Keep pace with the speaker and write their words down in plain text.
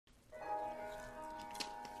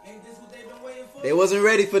They wasn't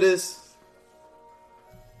ready for this.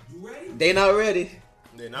 You ready? They not ready.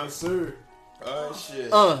 They not, Yes, sir. Oh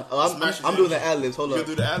shit. I'm doing the ad libs. Hold You up.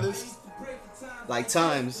 gonna do the ad-libs? Like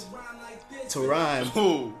times to rhyme.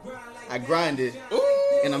 Ooh. I grind it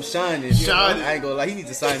Ooh. and I'm shining. Shining. I ain't gonna lie. He needs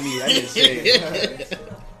to sign me. I need to say it.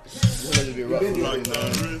 A little bit rough. Like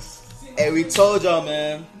the wrist. Hey, we told y'all,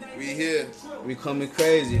 man. We here. We coming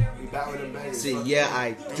crazy. We back with them bangers. See, yeah,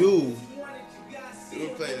 I do. We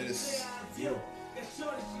were playing this.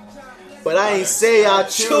 But I ain't say I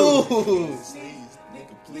choose. Please,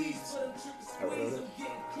 nigga, please.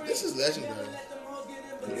 This is legendary.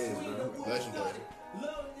 It is, bro. Legendary.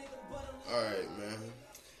 Alright, man.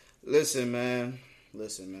 Listen, man.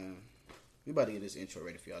 We about to get this intro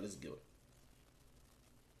ready for y'all. Let's do it.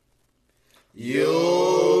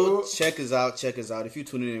 Yo, check us out. If you're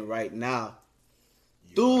tuning in right now,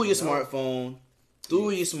 through your smartphone,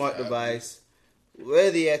 through your smart device,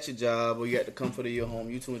 whether you're at your job or you're at the comfort of your home,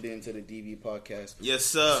 you tuned in to the DV podcast. Yes,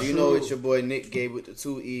 sir. So you know it's your boy Nick Gabe with the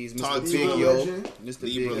 2 E's, Talk Mr. to Big him. Yo, Legend. Mr.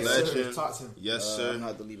 Libra Big Yo. legend. Talk to him. Yes, sir. I'm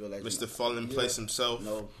not the Libra legend. Mr. Fallen Place himself.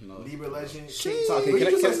 No. Libra legend.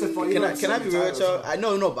 Can I be real with y'all? I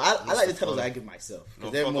know, but I like the titles I give myself because No,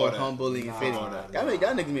 they're fuck more all that. humbling and fitting. all that. Y'all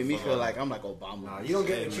niggas make me feel like I'm like Obama. Nah, you don't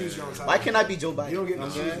get to choose your own title. Why can't I be Joe Biden? You don't get to You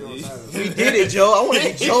know choose what I'm your own saying? title. We did it, Joe. I want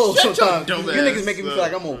to be Joe sometimes. You dumb niggas ass, making me feel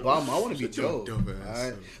like I'm Obama. I want to be Shut your Joe. dumb ass, All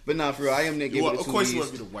right, son. but nah, for real, I am Nick Gabe Well, with of the 2 course you E's. want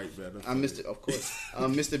to be the white man. I'm Mr. Of course,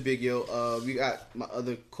 Mr. Big Yo. We got my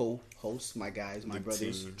other co-hosts, my guys, my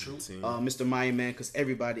brothers. Team. Mr. Mayan Man, because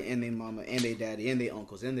everybody and their mama and their daddy and their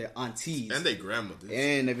uncles and their aunties And they grandmothers.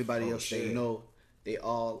 and everybody else shit. they know, they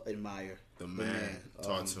all admire The man.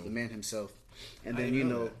 Talk to the him. man himself. And I then didn't you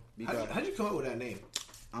know know, that. we got, How'd you come up with that name?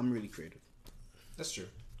 I'm really creative. That's true.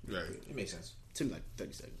 Right. It makes sense. It took me like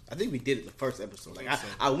 30 seconds. I think we did it the first episode. Like I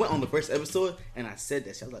think so. I went on the first episode and I said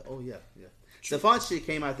that shit. I was like, oh yeah. Stefan shit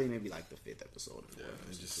came out, I think maybe like the 5th episode. Yeah,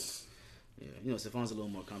 it's just... Yeah, you know, Stefan's a little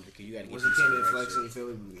more complicated. You got to get Once he used to came in the right flexing, shit.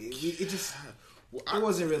 you feel me? It just... It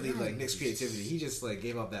wasn't really like Nick's creativity. He just like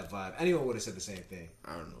gave up that vibe. Anyone would have said the same thing.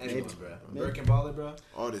 I don't know. Anyone, Maybe. bro. Maybe. Burke and Baller, bro.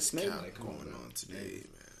 All this Maybe. cap Like, come going on, on today,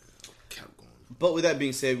 man. Cap going on. But with that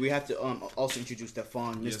being said, we have to also introduce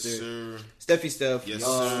Stefan, Yes, Mr. sir. Steffi Steph. Yes,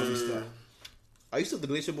 Um, sir. Are you still the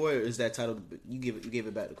Glacier Boy, or is that title you gave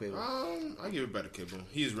it back to Quavo? I give it back to Kibble.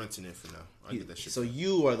 He is renting it for now. I get that shit. So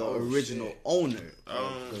you are the original shit. owner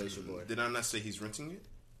of Glacier Boy. Did I not say he's renting it?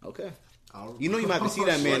 Okay. I'll- You know you might have to see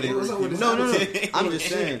that man. What's up with this No. attitude? I'm just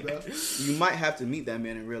saying, you might have to meet that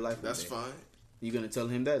man in real life. one That's day. fine. You gonna tell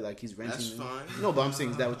him that like he's renting? That's it? fine. No, but I'm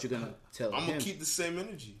saying is that what you're gonna tell I'm him? gonna keep the same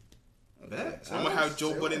energy. Bet. I'm gonna have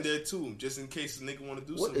Joe Budden there too, just in case the nigga want to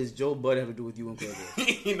do What something. is Joe Budden have to do with you and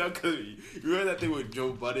Quavo? You know, cause you remember that thing with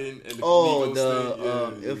Joe Budden and the Oh,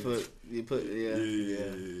 Migos thing? if you put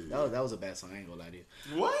Yeah. that was a bad song. I ain't gonna lie to you.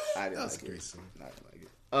 What? I didn't That's like great it. song. I didn't like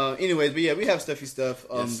it. Anyways, but yeah, we have Steffi Stuff,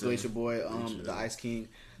 Yes, sir. Glacier Boy, Glacier. the Ice King,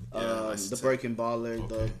 Ice the Tech. Birkin Baller,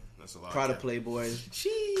 Okay, that's a lot. the Prada Playboy,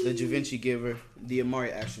 the Da Vinci Giver, the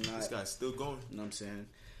Amari Astronaut. This guy's still going. You know what I'm saying?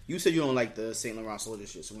 You said you don't like the Saint Laurent Soldier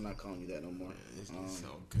shit, so we're not calling you that no more. It's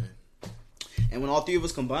okay. And when all three of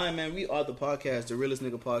us combine, man, we are the podcast, the realest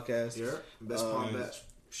nigga podcast. Yeah. Best Palm Beach.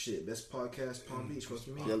 Shit. Best podcast, Palm Beach. What's for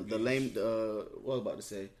me? The lame, what was I about to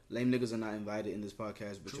say? Lame niggas are not invited in this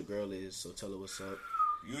podcast, but your girl is, so tell her what's up.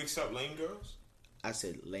 You accept lame girls? I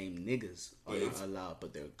said lame niggas are Wait. not allowed,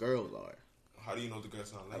 but their girls are. How do you know the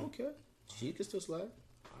girl's not I lame? don't care. She can still slide.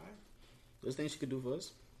 Alright. There's things she could do for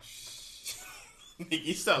us. Nigga,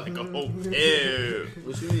 you sound like a whole pair.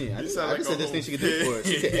 What you mean? I just sound like said a there's whole things she could do for us.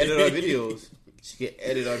 She can edit our videos. She can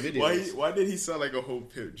edit our videos. Why did he sound like a whole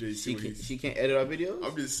pimp, JC? She can't edit our videos.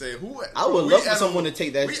 I'm just saying, who? I would love for someone to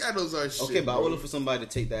take that. We adults are shit. Okay, but I bro. would love for somebody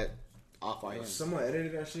to take that off our If hands. someone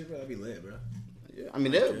edited that shit, bro, that'd be lit, bro. Yeah, I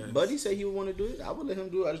mean, that Buddy said he would want to do it. I would let him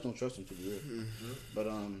do it. I just don't trust him to be real. Mm-hmm. But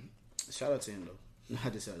shout out to him though. I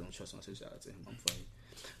just said I don't trust him. I said shout out to him. I'm funny.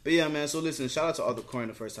 But yeah, man. So listen, shout out to all the current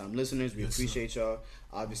and first time listeners. We appreciate y'all.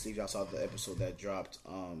 Obviously, y'all saw the episode that dropped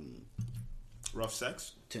Rough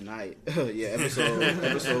sex. tonight. Yeah,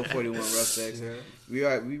 episode 41, Rough Sex.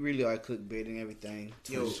 Yeah. We really are clickbaiting everything.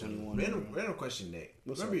 Yo, 2021. random question, Nick.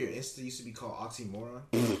 What's Remember up, your Insta used to be called Oxymoron?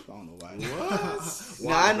 I don't know why. What?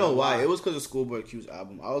 Nah, I know why. It was because of Schoolboy Q's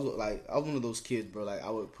album. I was one of those kids, bro. Like I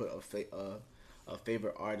would put a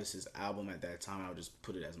favorite artist's album at that time. I would just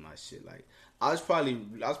put it as my shit. Like I was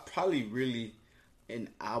probably really an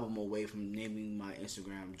album away from naming my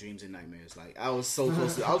Instagram Dreams and Nightmares. Like I was so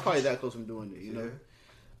close. I was probably that close from doing it. You know. Yeah.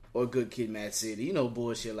 Or Good Kid, Mad City, you know,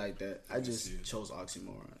 bullshit like that. I just chose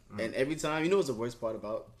Oxymoron. And every time, you know what's the worst part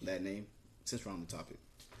about that name? Since we're on the topic.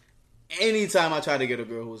 anytime I try to get a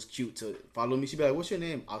girl who was cute to follow me, she'd be like, "What's your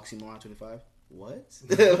name?" Oxymoron25. What?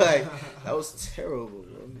 Like, that was terrible,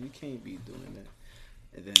 bro. You can't be doing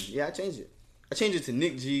that. And then, yeah, I changed it. I changed it to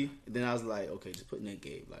Nick G. And then I was like, okay, just put Nick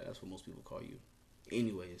Gabe. Like, that's what most people call you.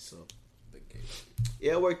 Anyways, so.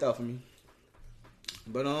 Yeah, it worked out for me.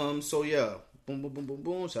 But, so yeah. Boom, boom, boom, boom,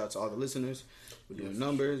 boom. Shout out to all the listeners. We're doing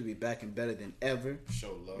numbers. We back and better than ever.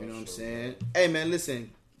 Show love. You know what I'm saying? Hey, man, listen.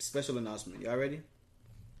 Special announcement. Y'all ready?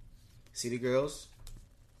 City Girls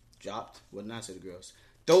dropped. Well, not City Girls.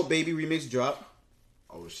 Dope Baby remix drop.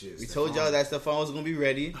 Oh shit! We told y'all that Stefan was gonna be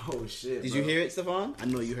ready. Oh shit! Did bro. you hear it, Stefan? I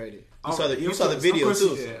know you heard it. You Right. saw the video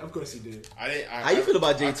too. Of course he did. I didn't. How you feel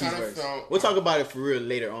about JT's kinda verse? felt- We'll talk about it for real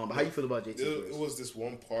later on. But how you feel about JT's It verse? was this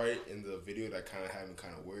one part in the video that kind of had me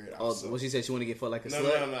kind of weird. Oh, what she said she want to get fucked like a No,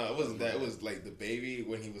 slut. no, it wasn't that. It was like the baby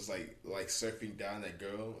when he was like surfing down that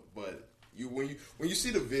girl. But when you see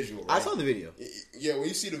the visual, right? I saw the video. Yeah, when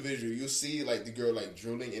you see the visual, you'll see like the girl like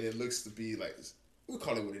drooling, and it looks to be like we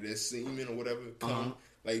call it what it is, semen or whatever.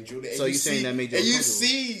 Like drooling. So you saying that made you and you uncomfortable?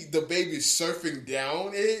 see the baby surfing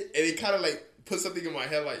down it, and it kind of like put something in my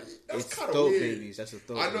head like that's It's kind of throat weird. babies. That's a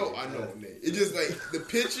throat. I know, baby. Nick. It just like the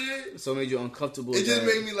picture. So it made you uncomfortable. It just that-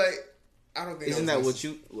 made me like I don't think. Isn't that what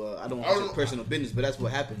you? Well, I don't want your personal business, but that's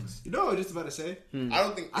what happens. You know what I was just about to say? I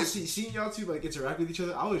don't think. I seeing y'all two like interact with each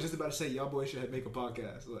other. I was just about to say y'all boys should make a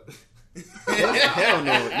podcast. Hell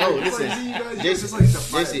no, no. Listen, Like, see you guys, Jesse, just like the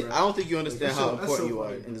fight, Jesse, bro. I don't think you understand Like, how that's important so you are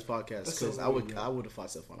funny, in this podcast. That's so Because funny, I bro. would have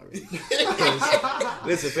fought Stefan already.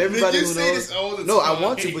 Listen, for everybody You who say knows, this all the no, I time.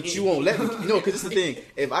 want to, but you won't let me. No, because it's the thing.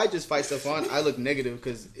 If I just fight Stefan, I look negative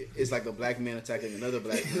because it's like a black man attacking another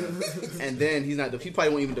black man, and then he's not. He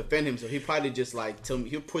probably won't even defend himself. He probably just like tell me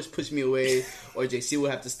he'll push me away, or JC will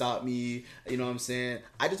have to stop me. You know what I'm saying?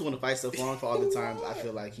 I just want to fight Stefan for all the times I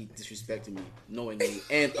feel like he disrespected me knowingly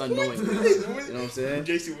and unknowingly. You know what I'm saying?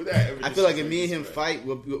 JC with that. I feel like if me and him fight,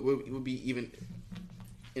 we'll be even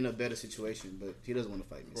in a better situation. But he doesn't want to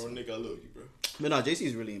fight me. Bro, So. nigga, I love you, bro. But no, JC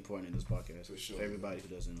is really important in this podcast. For sure. For everybody who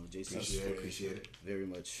doesn't know, JC is Appreciate it. very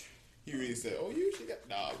much. He really said, "Oh, you should get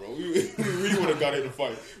nah, bro. We really would have got in a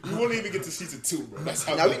fight. We wouldn't even get to season 2, bro. That's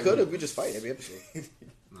how. Now we could have. We just fight every episode.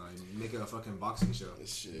 No, make it a fucking boxing show.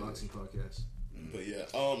 Shit. Boxing podcast. But yeah,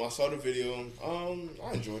 I saw the video.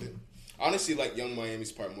 I enjoyed it. Honestly, like Young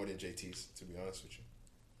Miami's part more than JT's. To be honest with you.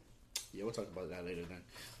 Yeah, we'll talk about that later then.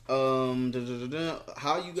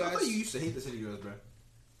 How you I guys? thought you used to hate the City Girls, bro.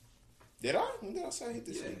 Did I? When did I say I hit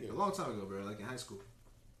this Yeah, video? a long time ago, bro. Like in high school.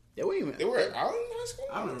 Yeah, wait a minute. They were out in high school.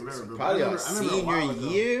 I don't remember, bro. Probably I our remember a while senior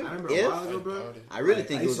ago. year, I remember if- a while ago, bro. I really Like,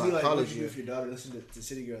 think I it used was to our be like, college what you do year. if your daughter listened to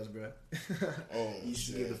City Girls, bro? Oh, You should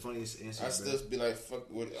shit. give the funniest answer, I bro. still be like,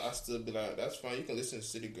 fuck. What? I still be like, that's fine. You can listen to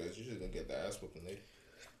City Girls. You're just gonna get the ass whooping later.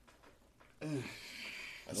 I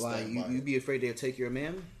Why stand by you it. be afraid they'll take your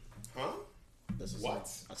man? Huh? That's What?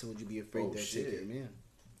 I said, would you be afraid Oh, they'll shit. take your man?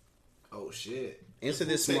 Oh shit! Answer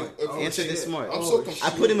this smart. Oh, Answer shit. this smart. I'm Oh, so confused. I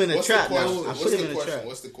put him in a What's the trap now. question? I What's put him the in a question? trap.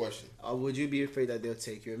 What's the question? Would you be afraid that they'll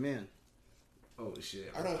take your man? Oh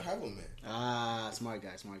shit! I don't have a man. Ah, smart guy.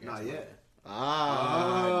 Not smart yet. guy.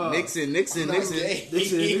 Ah, Ah. Nixon. Nixon Nixon. is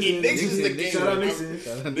the game. Shout out I'm-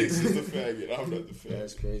 Nixon. Nixon's the faggot. I'm not the faggot.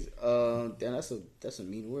 That's crazy. Damn, that's a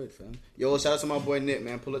mean word, fam. Yo, shout out to my boy Nick,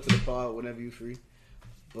 man. Pull up to the pod whenever you free.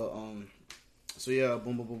 But so yeah,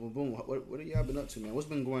 boom, boom, boom, boom, boom. What have y'all been up to, man? What's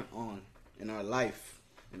been going on in our life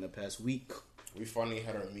in the past week? We finally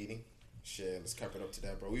had our meeting. Shit, let's cap it up to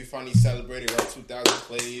that, bro. We finally celebrated our 2,000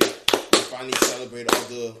 plays. We finally celebrated all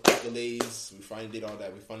the accolades. We finally did all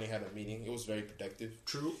that. We finally had a meeting. It was very productive.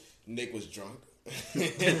 True. Nick was drunk.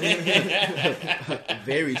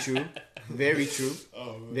 Very true. Very true.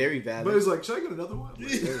 Oh, man. Very But valid. it's like, should I get another one? He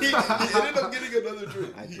ended up getting another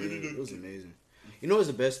drink. I did. It was amazing. You know what's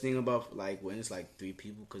the best thing about like when it's like 3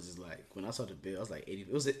 people? Because it's like when I saw the bill, I was like 80.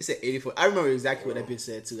 It said 84. I remember exactly what that bitch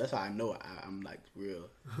said too. That's how I know I'm like real,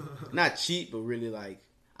 not cheap, but really like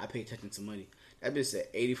I pay attention to money. That bitch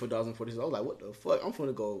said $84.40. I was like, what the fuck? I'm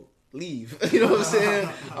gonna go leave. You know what I'm saying?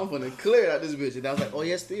 I'm gonna clear out this bitch. And I was like, oh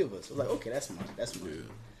yes, 3 of us. I was like, okay, that's mine. That's mine.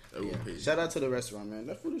 Everyone Yeah. paid. Shout out to the restaurant, man.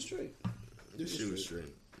 That food is straight. This shit was straight.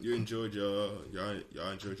 You enjoyed y'all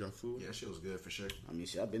enjoyed your food? Yeah, shit was good for sure. I mean,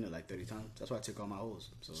 shit, I've been there like 30 times. That's why I took all my hoes.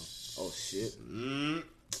 So, oh shit. Mm.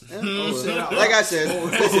 Like I said,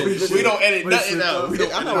 listen, We don't edit But it's nothing out. We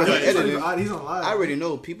don't I'm not edit really nothing. editing. He's on live. I already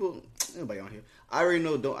know people. Anybody on here? I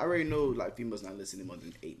already know. Like females not listening more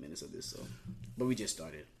than 8 minutes of this. So, but we just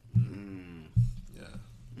started. Yeah.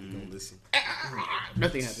 Don't listen.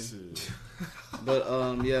 Nothing happened. But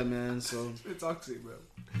yeah, man. So It's toxic, bro.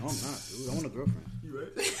 no, I'm not. Dude. I want a girlfriend. You right?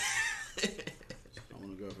 I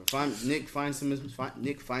want a girlfriend. Nick finds him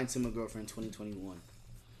a girlfriend. 2021.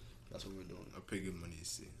 That's what we're doing. I pay good money to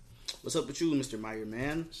see. What's up with you, Mr. Meyer,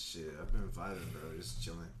 man? Shit, I've been vibing, bro. Just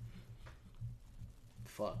chilling.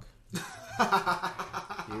 Fuck.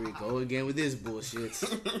 Here we go again with this bullshit.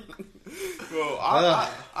 Bro,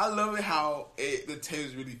 I love it how the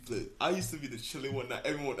tables really flip. I used to be the chilling one. Now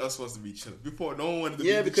everyone else wants to be chilling. Before, no one wanted to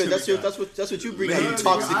be the because chilling that's guy. what you bring out, you Ladies,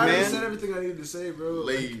 toxic I already said man. everything I needed to say, bro.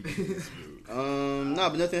 Ladies, Nah,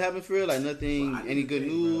 but nothing happened for real. Like nothing. Well, any good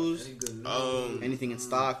news? Any good news? Anything in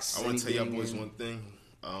stocks? I want to tell y'all anything boys in- one thing.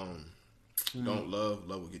 Don't love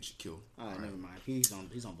will get you killed. Alright, never mind. He's on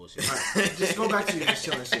bullshit. Just go back to your just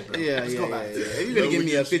chilling shit, bro. Yeah. Just go back. If you're gonna give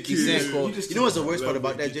me a 50 cent quote, just you know what's the worst kill. part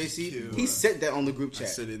about that, Love will get you JC? killed. He sent that on the group chat.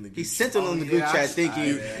 said it in the He group sent it on the Oh, group yeah, chat I-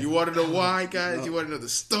 thinking You want to know why, guys? You want to know the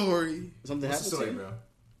story? something What's happened the to story, you. bro?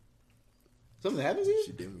 Something happened to you?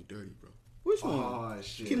 She did me dirty, bro. Which one? Oh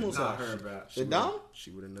shit! Kimo's Not house. her, bro. The Dom? She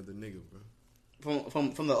with another nigga, bro.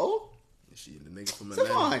 From the O? She and the nigga from Come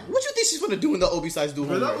Atlanta. on. What you think she's gonna do in the O besides do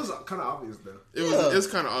Bro, homework? that was kind of obvious, though. It's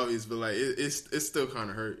kind of obvious, but like it's still kind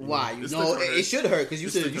of hurt. Why? It's No, still kinda it hurt. should hurt because you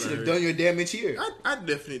It's still should kinda have hurt. done your damage here. I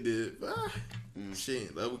definitely did. But,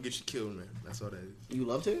 shit, love will get you killed, man. That's all that is. You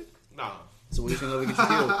loved her? Nah, So what you think love will get you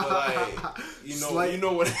killed? but like Slight- you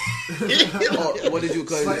know what? Oh, what did you?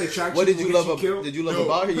 Cause Slight attraction what did will you get love? you killed? Did you love No.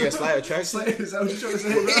 about her? Yeah, slight attraction. Is that what you're trying to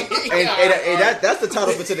say, bro? Hey, that's the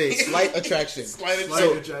title for today. Slight attraction. Slight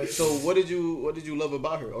So, attraction. so what did you love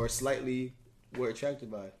about her, or slightly were attracted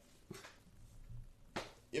by?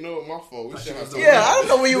 You know, my fault. We should have. Yeah, I don't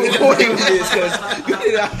know where you were going with this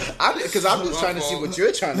because I'm just trying to see what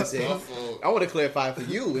you're trying to say. My fault. I want to clarify for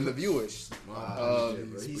you and the viewers.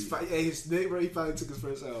 His name, bro. He finally took his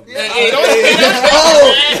first album. Yeah.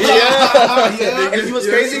 And you what's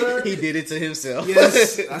Yes, crazy? sir. He did it to himself.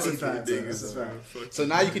 Yes, that's a fact. Niggas, That's a fact. So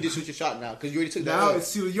now you can just shoot your shot now because you already took that. Now L.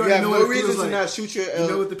 it's too. You You already have know no what it reason feels to like. not shoot your. You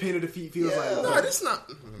know what the pain of defeat feels like. No, that's not.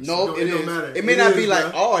 No, It it don't is. matter. It may It not is, be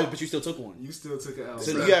like bro. ours, but you still took one. You still took an L.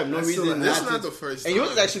 So bro. you have no That's reason still not That's to- not the first. And yours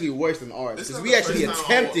is time. actually worse than ours It's because not we the actually first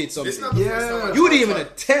time attempted It's something. not the first time. I You didn't even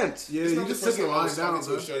talked- attempt. Yeah, It's you not the just first took it time I lying was talking down, to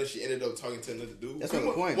a bro. shorty. She ended up talking to another dude. That's not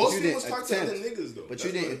the point. Most You people was didn't talking to other attempt. niggas though. But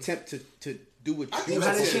you That's didn't what- attempt to do what I you did had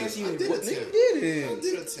a attempt. chance, you I didn't. did What, attempt. nigga, you didn't. I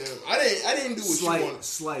did attempt. I didn't do what Slight, you want.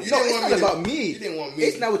 slight. You No, didn't it's want not me to- about me. You didn't want me.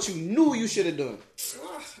 It's not what you knew you should have done.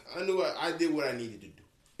 I knew I did what I needed to do.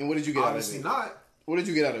 And what did you get out of Obviously it? not. What did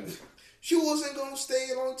you get out of it? She wasn't gonna stay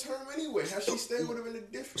long term anyway. How she stayed would have been a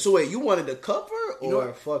difference. So wait, you wanted to cuff her or know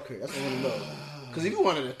what? fuck her? That's what I want to know. Because if you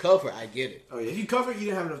wanted to cuff her, I get it. Oh yeah, if you covered, you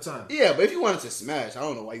didn't have enough time. Yeah, but if you wanted to smash, I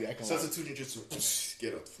don't know why you acting like Substitute just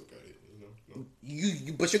get out the fuck out of here. You know.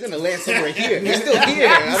 you. But you're gonna land somewhere here. You're still here.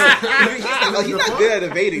 He's not good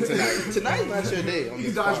at evading tonight. Tonight's not your day. On You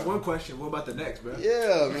this dodged part. one question. What about the next, bro?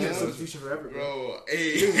 Yeah, You can't man. substitution forever, bro. Bro,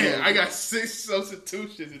 hey, I got 6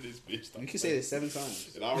 substitutions in this bitch. You can say it 7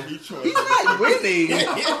 times. And I'll recharge. He's not winning.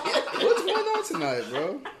 What's going on tonight,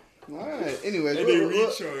 bro? All right. Anyways, And they we'll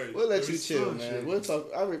recharge. let you Every chill, song, man. shit. We'll talk.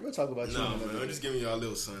 We'll talk about you. No, in another man, I'm day. just giving y'all a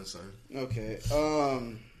little sunshine. Okay.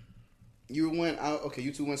 You went out. Okay,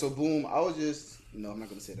 you two went. So boom. I was just. No, I'm not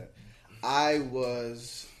gonna say that. I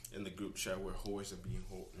was. In the group chat where whores are being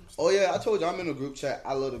whore. Oh yeah, I told you I'm in a group chat.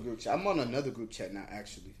 I love the group chat. I'm on another group chat now,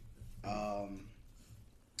 actually. A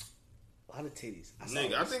lot of titties.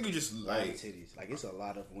 Nigga, I think you just a lot of like. titties. Like it's a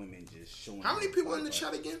lot of women just showing. How many their people in the body.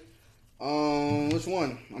 chat again? Which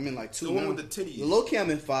one? I'm in like 2. The one now. with the titties. The low key I'm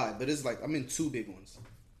in 5, but it's like I'm in 2 big ones.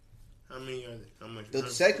 How many are there? How much? The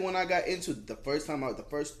second one I got into, the first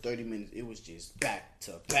 30 minutes, it was just back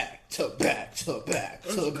to back to back to back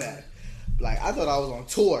to back. Like I thought I was on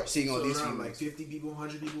tour seeing all So these around females. like 50 people,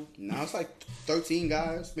 100 people. Now it's like 13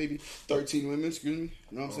 guys, maybe 13 women, excuse me.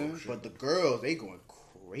 You know what I'm saying? shit. But the girls, they going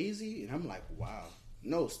crazy. And I'm like, wow.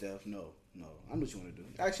 No, Steph, no. I know what you want to do.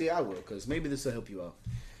 Actually, I will, because maybe this will help you out.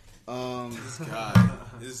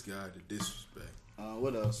 This guy, the disrespect.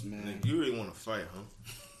 What else, man? Nigga, you really want to fight, huh?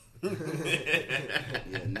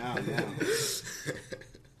 Yeah, now.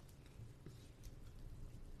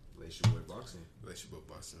 Relationship with boxing. Relationship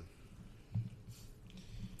boxing.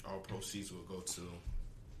 All proceeds will go to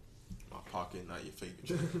my pocket, not your favorite.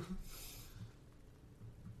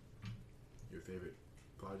 Your favorite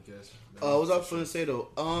podcast? What was I going to say, though?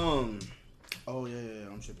 Oh, yeah,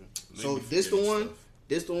 I'm tripping. So, me this the forget one. stuff.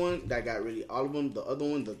 This the one that got really all of them. The other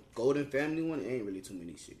one, the Golden Family one, ain't really too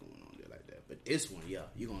many shit going on there like that. But this one, yeah,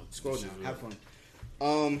 you gonna scroll down, have fun.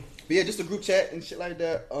 But yeah, just a group chat and shit like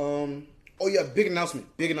that. Oh yeah, big announcement.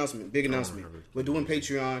 We're doing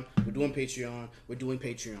Patreon.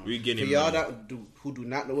 We getting for y'all money. who do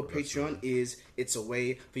not know what Patreon is, it's a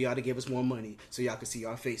way for y'all to give us more money so y'all can see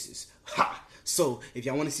our faces. Ha! So if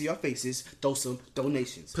y'all want to see our faces, throw some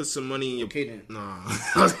donations. Put some money in your... Okay then. Nah.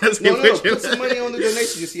 I was gonna say No. Put some money on the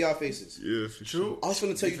donation to see our faces. Yeah, for sure. I was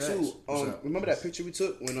gonna tell you Big too. facts. What's up? Remember that picture we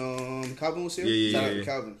took when Calvin was here? Yeah, Shout out to yeah.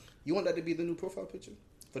 Calvin. You want that to be the new profile picture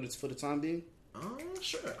for the time being?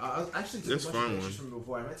 Sure. I actually took That's a bunch fine, of pictures man. from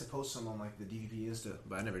before. I meant to post some on like the DVP and stuff,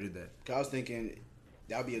 but I never did that. 'Cause I was thinking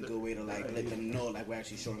that'd be a good way to like let them know like we're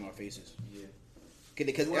actually showing our faces. Yeah.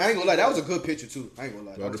 Because I ain't gonna lie, that was a good picture too. I ain't gonna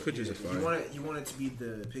lie. Bro, That the was a pictures are good fire. You want it to be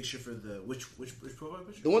the picture for the which profile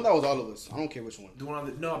picture? The one that was all of us. I don't care which one. The one on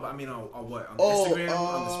the but I mean on what? On Oh, Instagram,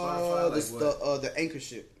 on the Spotify, like what? the Anchor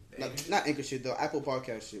shit. Anchor? Not Anchor shit, the Apple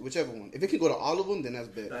Podcast shit. Whichever one. If it can go to all of them, then that's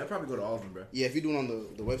better. Nah, I'd probably go to all of them, bro. Yeah, if you do it on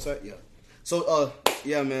the website, yeah. So,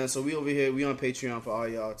 yeah, man. So we over here, we on Patreon for all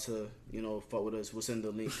y'all to, fuck with us. We'll send the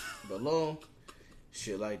link below.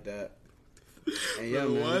 Shit like that. And yeah, Bro,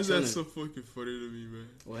 man. why we is that chilling. so fucking funny to me, man?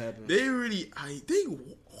 What happened? Wow.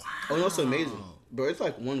 Oh, no, it's amazing. Bro, it's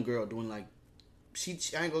like one girl doing like, I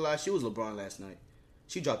ain't gonna lie, she was LeBron last night.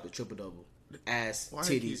 She dropped a triple-double. Ass, Why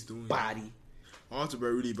he keeps titties, doing body. Arthur Bro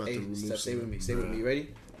really about Hey, to remove stay with me. Stay with me. You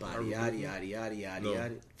ready? Body, yaddy, yaddy, yaddy, yaddy, No.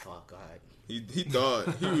 yaddy. Fuck, God. He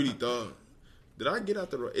thought. He really thought. Did I get out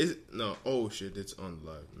the right? Is it? No. Oh, shit. It's on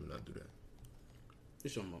live. Let me not do that.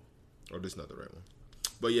 What's your mom? Oh, this is not the right one.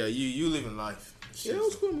 But yeah, you living life. Yeah, it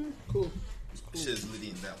was cool, man. Cool. Shit's litty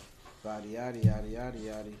and that. Body, yaddy, yaddy, yaddy,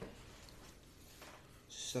 yaddy.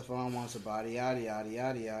 Stephon wants a body, yaddy, yaddy,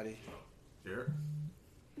 yaddy, yaddy. Yeah.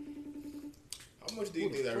 How much do you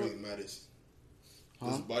think that really matters? Huh?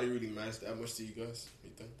 Does body really matter that much to you guys? You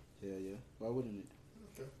think? Yeah. Why wouldn't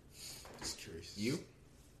it? Okay. Just curious. You?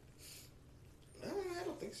 I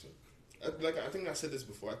don't think so. I think I said this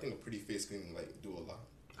before. I think a pretty face can like do a lot.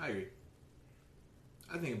 I agree.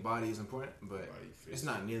 I think body is important, but Body, face. it's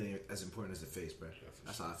not nearly as important as the face, bro.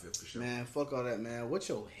 That's how I feel for sure. Man, fuck all that, man. What's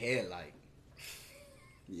your hair like?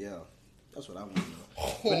 Yeah. That's what I want to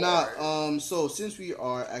know. But nah, so since we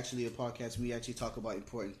are actually a podcast, we actually talk about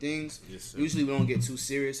important things. Yes, sir. Usually we don't get too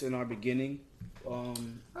serious in our beginning. I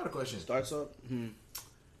got a question. Starts up.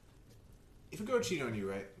 If a girl cheated on you,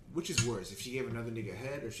 right? Which is worse? If she gave another nigga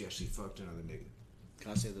head or if she actually fucked another nigga?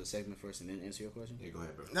 Can I say the segment first and then answer your question? Yeah, go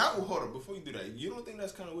ahead, bro. Now, hold on. Before you do that, you don't think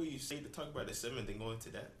that's kind of weird? You say to talk about the segment, then go into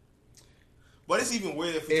that. But it's even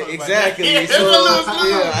weird if we talk Exactly. about that. So It's a little-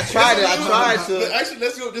 yeah, I tried to. Actually,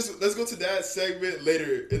 let's go to that segment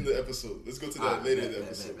later in the episode. Let's go to that later in the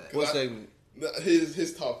episode. bet. 'Cause What segment?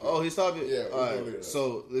 His topic. Oh, his topic. Yeah, we'll All go right. later.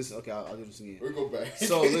 So listen. Okay, I'll do this again. We'll go back.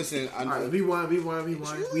 So listen. I All know. right, rewind.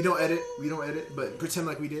 We don't edit, but pretend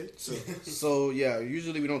like we did. So So yeah,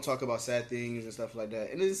 usually we don't talk about sad things and stuff like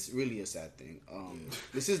that, and it's really a sad thing.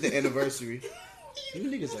 This is the anniversary. You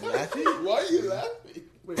niggas are laughing. Why are you laughing?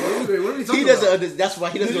 wait, what are we talking He about? doesn't. That's why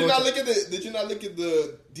he doesn't. Did you know not what look at the? Did you not look at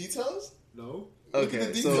the details? No. Look at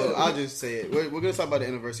Okay, the so details. I'll just say it. We're gonna talk about the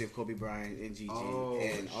anniversary of Kobe Bryant and Gigi Oh,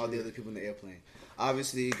 and all the other people in the airplane.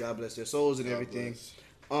 Obviously, God bless their souls and God everything. bless.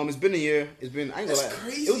 It's been a year. It's been. I ain't gonna That's lie.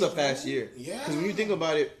 crazy, It was a bro. fast year. Yeah. Because when you think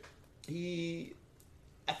about it,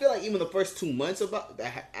 I feel like even the first 2 months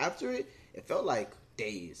after it, it felt like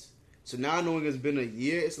days. So now knowing it's been a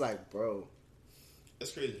year, it's like, bro.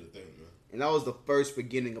 That's crazy to think, man. And that was the first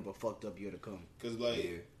beginning of a fucked up year to come. Cause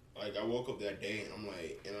like I woke up that day and I'm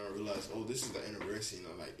like, and I realized, oh, this is the anniversary, and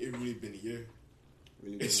I'm like, it really been a year.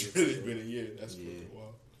 Really It's been- really been a year. That's pretty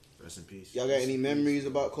wild. Rest in peace. Y'all got any memories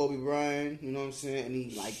about Kobe Bryant? You know what I'm saying?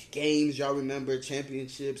 Any like games y'all remember,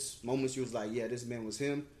 championships, moments you was like, yeah, this man was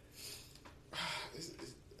him. I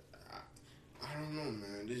don't know,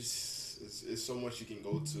 man. It's so much you can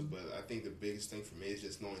go to, but I think the biggest thing for me is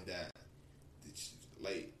just knowing that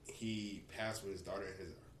like he passed with his daughter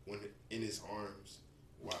in his arms.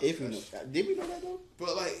 Wow. If you know, did we know that though?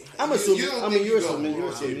 But like, I'm assuming. don't I think mean, you're you go, assuming. You're "Oh,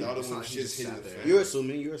 assuming. The other It's one not like he just just hitting sat the there. fan. You're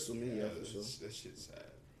assuming. Yeah, for sure. That shit's sad.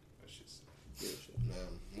 That shit's sad. Yeah, sure. Man,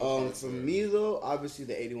 more power For to her. me though, obviously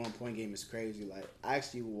the 81-point game is crazy. Like I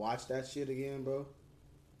actually watched that shit again, bro.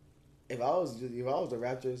 If I was the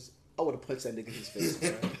Raptors, I would have punched that nigga in his face,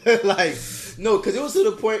 bro. Like no, because it was to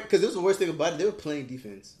the point. Because it was the worst thing about it. They were playing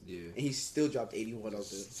defense, Yeah. and he still dropped 81 out there.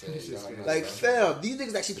 So, y'all Like got- fam, these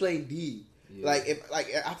niggas actually playing D. Yeah. Like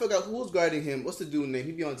I forgot who was guarding him. What's the dude name?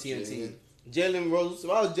 He be on TNT. Jalen Rose. If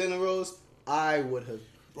I was Jalen Rose, I would have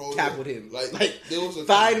Bro, tackled him. like, Like there was a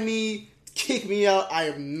find me, kick me out. I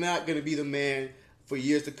am not gonna be the man for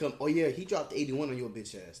years to come. Oh yeah, he dropped 81 on your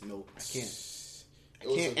bitch ass. No, I can't. It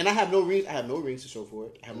was And I have no rings. I have no rings to show for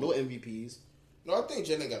it. I have no MVPs. No, I think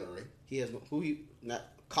Jalen got a ring. He has not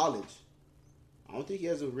college. I don't think he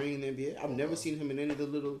has a ring in the NBA. I've never seen him in any of the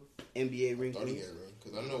little NBA ring I thought he things. had a ring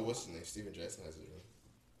because I know what's his name. Steven Jackson has a ring.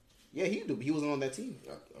 Yeah, he do. He wasn't on that team.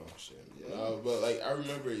 Oh shit! But like I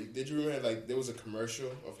remember, did you remember like there was a commercial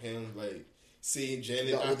of him like seeing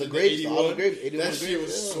Jalen after the grapes, 81? grapes, 81 That shit grapes,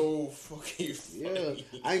 was yeah. so fucking funny.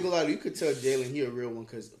 Yeah, I ain't gonna lie to you. You could tell Jalen he a real one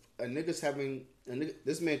because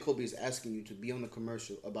this man Kobe is asking you to be on the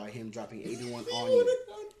commercial about him dropping 81 on you,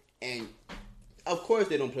 and of course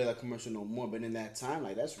they don't play that commercial no more. But in that time,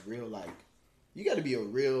 like that's real. Like you got to be a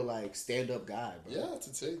real like stand up guy, bro. Yeah,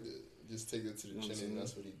 to take it to the You know what I'm chin, saying? and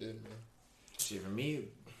that's what he did, man. Shit, for me,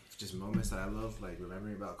 just moments that I love, like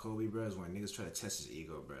remembering about Kobe, bro, is when niggas try to test his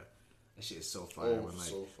ego, bro. That shit is so fire. Oh, when, like,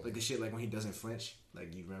 so funny. like the shit, like when he doesn't flinch.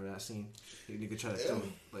 Like you remember that scene? The nigga try to Yeah. throw,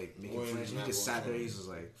 like make him When flinch. He Matt just was sat there. funny. He was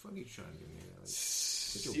like, "Fuck you trying to do, nigga? Like,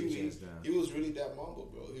 sit your bitch ass down." He was really that Mamba,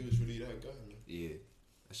 bro. He was really that guy, man. Yeah,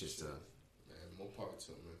 that shit's tough. Man, more power to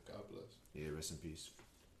him, man. God bless. Yeah, rest in peace.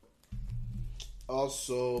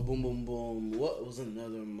 Also, boom, boom, boom. What was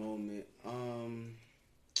another moment?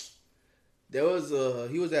 There was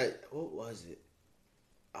he was at, what was it?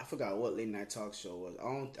 I forgot what late night talk show was.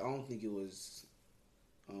 I don't think it was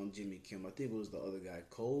Jimmy Kimmel. I think it was the other guy,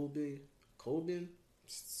 Corbin,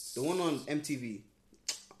 the one on MTV,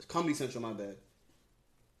 Comedy Central. My bad.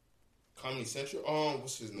 Comedy Central.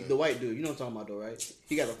 What's his name? The white dude. You know what I'm talking about, though, right?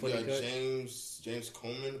 He got a funny Yeah, cut. James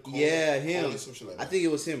Coleman. Yeah, him. Coleman, some shit like I that. think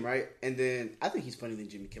it was him, right? And then I think he's funnier than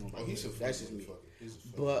Jimmy Kimmel. by Oh, the he's a way. funny That's just me. motherfucker. He's a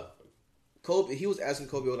funny But motherfucker. Kobe, he was asking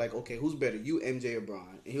Kobe, like, okay, who's better, you, MJ, or Bron?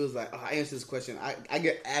 And he was like, I answer this question. I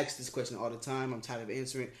get asked this question all the time. I'm tired of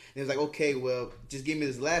answering. And he was like, okay, well, just give me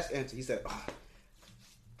this last answer. He said,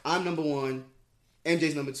 I'm number one,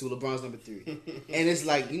 MJ's number two, LeBron's number three. And it's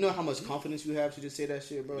like, you know how much confidence you have to just say that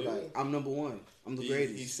shit, bro? Yeah. Like, I'm number one. I'm the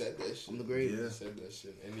greatest. He said that shit. I'm the greatest. He said that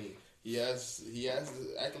shit, and he has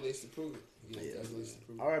the accolades to prove it. He has the accolades to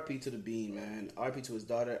prove it. R.I.P. to the Bean, man. R.I.P. to his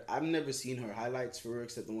daughter. I've never seen her highlights for her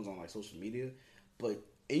except the ones on like social media.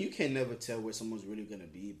 And you can never tell where someone's really gonna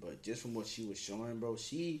be. But just from what she was showing, bro,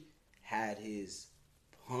 she had his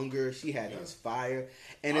hunger. She had his fire.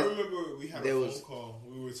 And I remember we had a there phone was- call.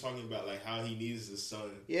 We were talking about like how he needs his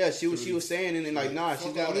son. yeah, she was saying, and then like, nah, she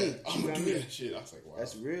Fuck got all me. that. She I'm got gonna do me. that shit. I was like, wow,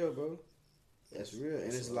 That's real, bro. That's real. And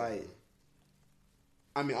it's a like, lot,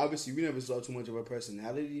 I mean, obviously, we never saw too much of her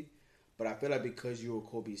personality, but I feel like because you were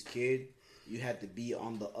Kobe's kid, you had to be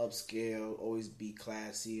on the upscale, always be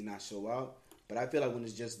classy, and not show out. But I feel like when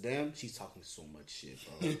it's just them, she's talking so much shit,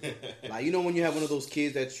 bro. Like, you know, when you have one of those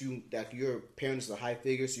kids that your parents are high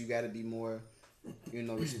figures, so you got to be more,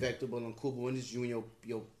 respectable and cool. But when it's you and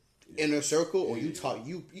your inner circle, or you talk, I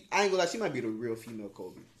ain't gonna lie, she might be the real female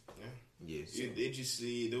Kobe. Yeah. Did you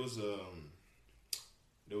see there was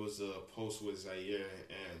a post with Zaire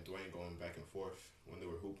and Dwayne going back and forth when they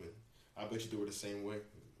were hooping? I bet you they were the same way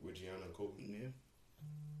with Gianna and Kobe. Yeah.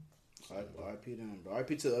 R.I.P. them, bro.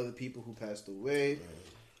 R.I.P. to the other people who passed away.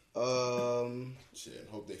 Shit,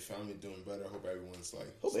 hope they family doing better. Hope everyone's like.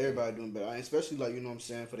 Hope everybody doing better, especially like, you know what I'm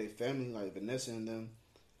saying, for their family, like Vanessa and them.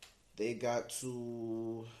 They got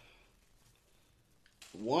to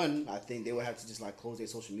one. I think they would have to just like close their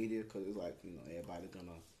social media because it's like, everybody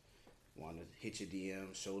gonna want to hit your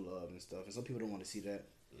DM, show love and stuff, and some people don't want to see that.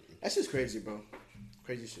 That's just crazy, bro.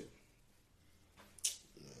 Crazy shit.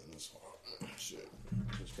 Man, that's hard. Shit.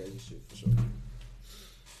 Just crazy shit for sure.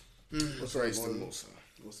 What's up, Praise the boy? Most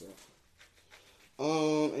High. What's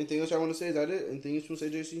up? Anything else I want to say? Is that it? Anything else you want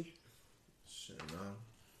to say, JC? Shit, no.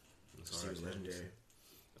 That's all I can legendary. say.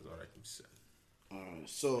 That's all I can say. Alright,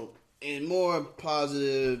 so in more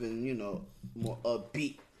positive and more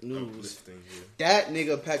upbeat news, Uplifting here. that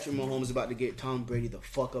nigga Patrick Mahomes is about to get Tom Brady the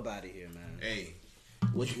fuck up out of here, man. Hey,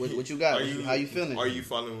 What you got? How you feeling? Are you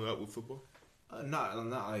following up with football? I'm not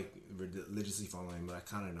like religiously following, but I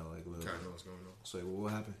kind of know like a little. Kind of know what's going on. So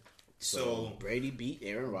what happened? So Brady beat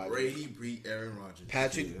Aaron Rodgers. Brady beat Aaron Rodgers.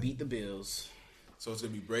 Patrick beat the Bills. So it's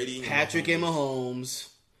gonna be Brady, Patrick and Mahomes.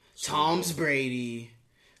 Tom's Brady.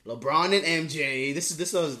 LeBron and MJ.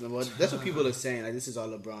 That's what people are saying. Like, this is all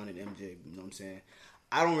LeBron and MJ. You know what I'm saying?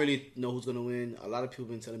 I don't really know who's gonna win. A lot of people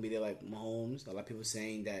have been telling me they're like Mahomes. A lot of people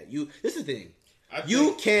saying that this is the thing.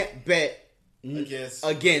 You can't bet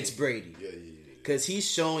against Brady. Yeah. Because he's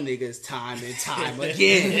shown niggas time and time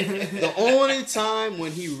again. The only time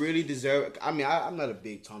when he really deserved... I mean, I'm not a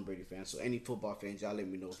big Tom Brady fan, so any football fans, y'all let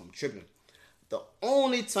me know if I'm tripping. The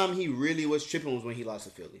only time he really was tripping was when he lost to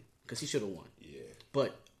Philly. Because he should have won. Yeah.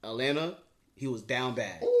 But Atlanta, he was down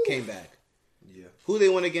bad. Came back. Yeah. Who they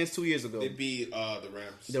won against 2 years ago? They beat the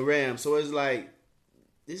Rams. The Rams. So it's like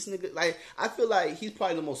this nigga, like, I feel like he's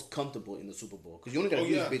probably the most comfortable in the Super Bowl because you only gotta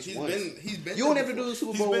do this bitch once. He's been. You don't have to do the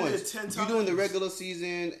Super Bowl been once. there 10 You're doing the times. regular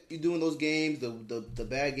season. You're doing those games, the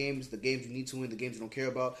bad games, the games you need to win, the games you don't care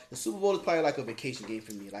about. The Super Bowl is probably like a vacation game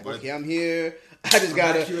for me. Like, But- okay, I'm here. I just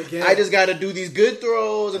back you again. gotta do these good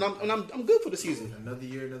throws, and I'm good for the season. Another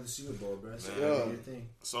year, another Super Bowl, bro. So Yeah. your thing.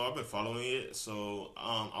 So I've been following it. So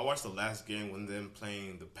I watched the last game when them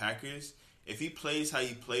playing the Packers. If he plays how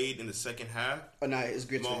he played in the second half, But nah, it's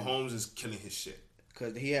great to him Mahomes is killing his shit.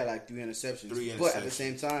 because he had like 3 interceptions. Three But at the interceptions.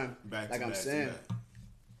 same time, Back to like I'm back to saying, back.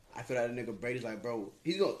 I feel like that nigga Brady's like, bro,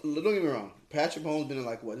 he's gonna. Don't get me wrong. Patrick Mahomes been in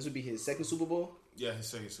like what? This would be his second Super Bowl. Yeah, his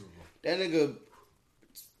second Super Bowl, That nigga.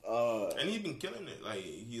 and he's been killing it. Like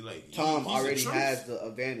he like Tom he's the already truth. has the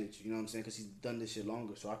advantage, you know what I'm saying? Because he's done this shit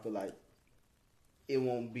longer. So I feel like it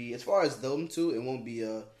won't be, as far as them two, it won't be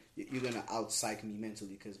you're going to out-psych me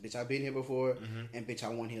mentally. Because, bitch, I've been here before, and, bitch, I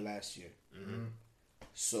won here last year.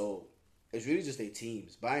 So it's really just their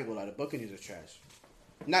teams. But I ain't going to lie, the Buccaneers are trash.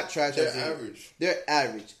 Not trash. They're as in- average. They're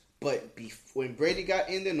average. But when Brady got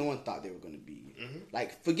in there, no one thought they were going to be.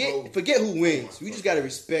 Like, forget who wins. We just got to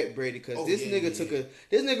respect Brady because this nigga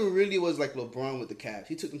this nigga really was like LeBron with the Cavs.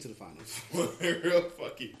 He took them to the finals. Real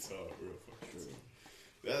fucking tough. Real fucking tough.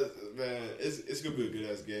 That, man, it's gonna be a good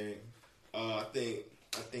ass game. I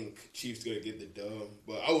think Chiefs gonna get the dub,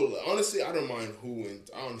 but I don't mind who wins.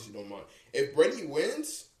 I honestly don't mind. If Brady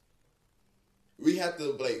wins, we have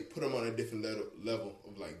to like put him on a different level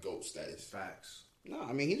of like GOAT status. Facts. No,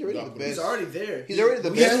 I mean, he's already the best. He's already there. He's already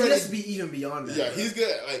the He best. has to be even beyond that. Yeah, bro. he's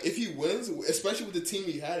good. Like if he wins, especially with the team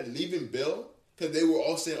he had, leaving Bill, because they were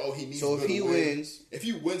all saying, "Oh, he needs." So Bill if he to win. wins, if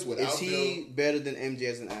he wins without is he better than MJ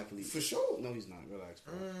as an athlete? Bill, for sure. No, he's not. Relax,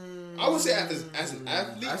 bro. I would say as an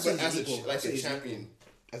athlete, I but say as he's equal. I like say a he's champion.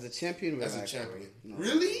 As a champion, relax, As a champion. bro. No.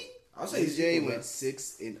 Really? I'll say he's MJ equal, went bro.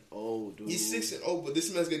 6-0, dude. He's 6-0, but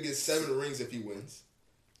this man's gonna get 7 rings if he wins.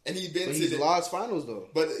 And he's been But to he's the lost finals though.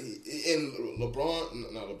 But in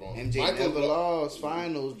LeBron, not LeBron. MJ Michael never lost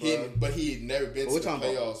finals, bro. But he had never been But we're to the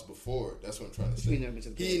talking about- playoffs before. That's what I'm trying to He say. never been to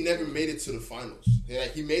the He playoffs. never made it to the finals.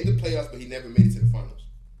 Like, he made the playoffs, but he never made it to the finals.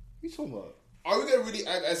 What you talking about? Are we gonna really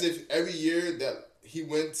act as if every year that he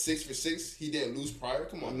went 6 for 6, he didn't lose prior?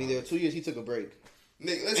 Come on, I mean, man. there were 2 years he took a break.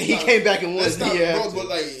 Nick, let's He not- came back and won let's the not- year bro, after. but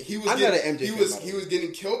like he was I'm getting, not an MJ he fan, was by the he way. was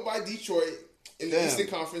getting killed by Detroit in the Damn. Eastern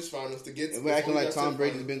Conference Finals to get. And we're acting before he like got to Tom the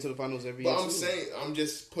Brady's finals. been to the finals every But year. I'm too. saying, I'm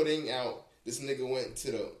just putting out. This nigga went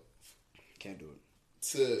to the Can't do it.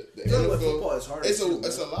 the Feel like NFL. football is harder It's too, a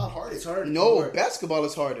bro. lot harder. It's hard. No, Work. basketball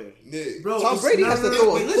is harder. Nick, Bro, Tom it's- Brady has to throw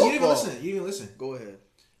a wait, listen, you didn't even football. listen. You didn't listen. Go ahead.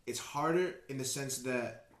 It's harder in the sense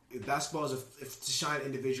that basketball is if to shine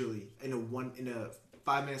individually in a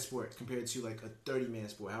 5-man sport compared to like a 30-man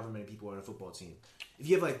sport, however many people are on a football team. If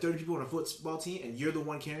you have like 30 people on a football team and you're the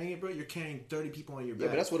one carrying it, bro, you're carrying 30 people on your back. Yeah,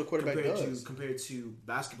 but that's what a quarterback does. Compared to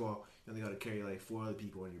basketball, you only got to carry like 4 other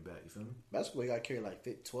people on your back. You feel me? Basketball, you got to carry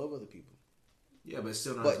like 12 other people. Yeah, but it's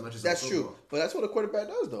still not as But much as that's football. true. But that's what a quarterback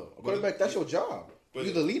does, though. A quarterback, that's your job. but-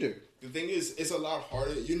 You're the leader. the thing is, it's a lot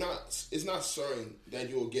harder. It's not certain that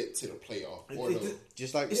you will get to the playoff or the.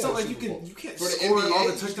 Just like It's yeah, not like Super Bowl. you can't For the score NBA, all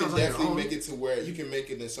the you touchdowns can on your definitely own. make it to where you can make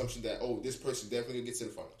an assumption that this person definitely gonna get to the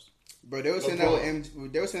finals. Bro, they were saying that with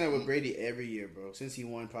LeBron. They were saying that with Brady every year, bro. Since he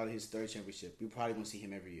won probably his 3rd championship, we probably gonna see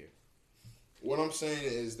him every year. What I'm saying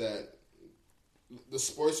is that the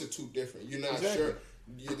sports are too different. You're not Exactly. sure.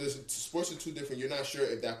 The sports are too different. You're not sure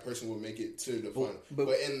if that person will make it to the final. but-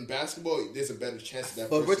 But in basketball, there's a better chance that.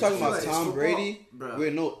 But if we're person talking will. about like Tom football, Brady, bro.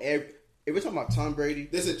 if we're talking about Tom Brady,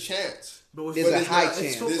 There's a chance. But with There's a it's high not-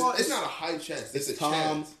 chance. It's not a high chance. It's a Tom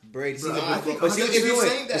chance. Brady. See, Bro, but- I think but see what 100% you're doing.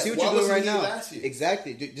 saying that. But see what Why you're doing wasn't right he now. last year?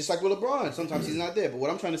 Exactly. Just like with LeBron. Sometimes he's not there. But what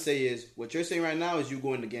I'm trying to say is, what you're saying right now is you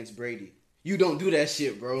going against Brady. You don't do that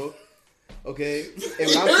shit, bro. Okay? And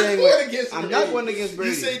what I'm You're saying, going against I'm Brady. not going against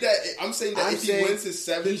Brady. You say that. I'm saying that I'm if he saying wins his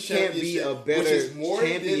 7th he can't be championship, a which better is more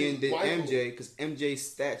champion than Michael. MJ because MJ's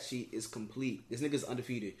stat sheet is complete. This nigga's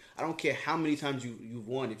undefeated. I don't care how many times you've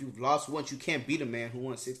won. If you've lost once, you can't beat a man who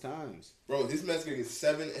won 6 times. Bro, this man's gonna get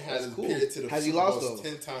 7 and has That's cool. appeared to the Has he Super lost Bowls though?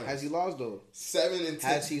 10 times. Has he lost though? 7 and 10.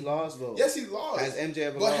 Has he lost though? Yes, he lost. Has MJ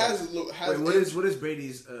ever but lost? has Wait, what is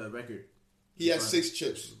Brady's record? he has 6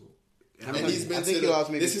 chips. How And many- he's been I think to he the.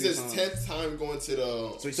 lost maybe This is 3 his times. 10th time going to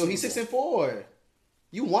the. So he's 6-4.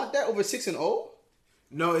 You want that over 6-0?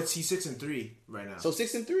 No, he's 6-3 right now. So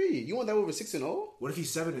 6-3. You want that over 6-0? What if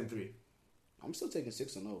he's 7-3? I'm still taking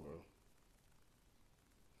 6-0, bro.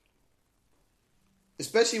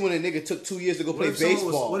 Especially when a nigga took 2 years to go What play if someone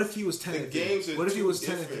baseball. was? What if he was The 10-3? games are What if he too was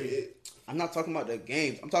different. 10-3? I'm not talking about the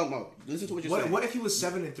games. I'm talking about listen to what you're saying. What if he was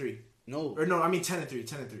 7-3? No. Or no, I mean 10-3.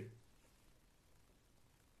 10-3.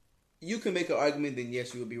 you can make an argument, then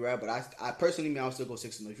yes, you would be right. But I personally, I'll still go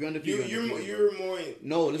 6-0. If you're undefeated, You're more.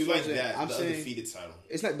 No, you like that. I'm the saying undefeated title.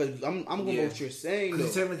 it's not. But I'm going with what you're saying.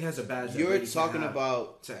 Because Though. he technically has a badge. that You're Brady talking can't have,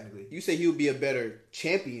 about technically. You say he would be a better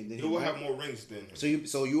champion than He will have more rings than him.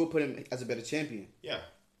 So you would put him as a better champion. Yeah.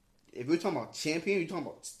 If we're talking about champion, you're talking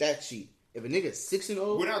about stat sheet. If a nigga is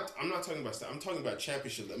 6-0, I'm not talking about stat. I'm talking about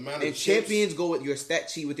championship. The amount of and chips. champions go with your stat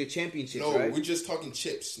sheet with your championships, No, right? we're just talking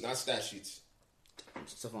chips, not stat sheets.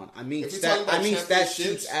 Stefan, I mean If we're talking stat. about I mean stat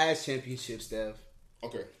championships- sheets as championships, Steph.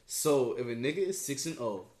 Okay. So if a nigga is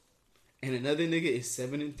 6-0 and another nigga is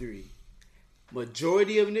 7-3,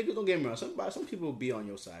 majority of niggas, don't get me wrong, some people will be on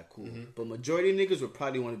your side, cool. But majority of niggas would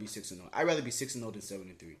probably want to be 6-0. I'd rather be 6-0 than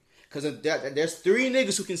 7-3. Because there's 3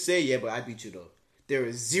 niggas who can say, yeah, but I beat you though. There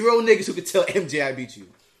is 0 niggas who can tell MJ I beat you.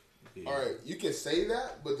 Yeah. All right, you can say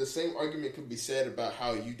that, but the same argument could be said about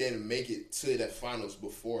how you didn't make it to that finals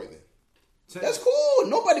before then. That's cool.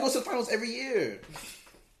 Nobody goes to the finals every year.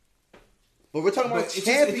 But we're talking about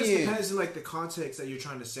champions. It just depends on like the context that you're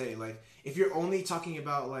trying to say. Like if you're only talking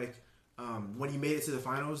about like when you made it to the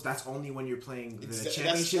finals, that's only when you're playing the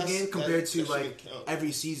championship game compared to like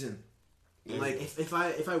every season. Yeah. Like if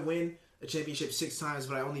I win a championship 6 times,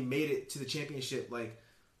 but I only made it to the championship like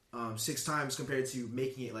 6 times compared to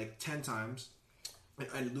making it like 10 times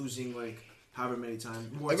and losing like however many times.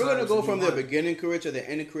 If we're gonna go from the beginning career to the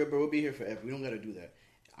end of career, bro, we'll be here forever. We don't gotta do that.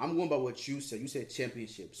 I'm going by what you said. You said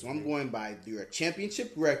championship. So I'm going by your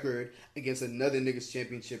championship record against another nigga's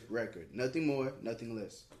championship record. Nothing more, nothing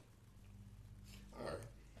less. All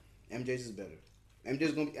right. MJ's is better.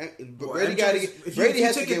 MJ's gonna be. Brady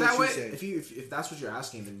has to get what you say. If that's what you're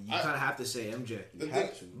asking, then you kind of have to say MJ.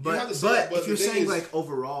 But if you're saying like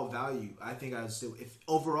overall value, I think I would still. If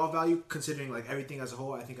overall value, considering like everything as a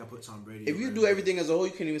whole, I think I put Tom Brady. If you do everything as a whole,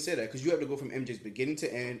 you can't even say that because you have to go from MJ's beginning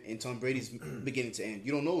to end and Tom Brady's beginning to end.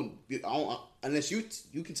 You don't know unless you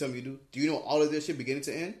can tell me you do. Do you know all of this shit beginning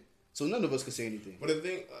to end? So none of us can say anything. But the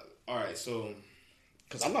thing, all right, so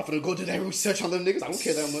because I'm not gonna go do that research on them niggas. I don't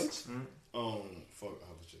care that much. Fuck,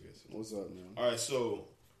 I was just guessing. What's up, man? All right, so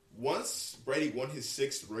once Brady won his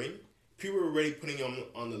 6th ring, people were already putting him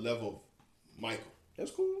on the level of Michael.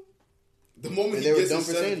 That's cool. The moment and he gets dumb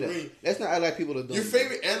his 7th ring, let's not act like people are dumb. Your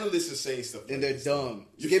favorite analyst is saying stuff, and they're dumb.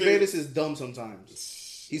 Skip Bayless is dumb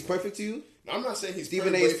sometimes. He's perfect to you. I'm not saying he's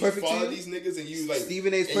Stephen A. is perfect to you. These niggas and you like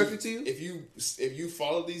Stephen A. is perfect to you. If you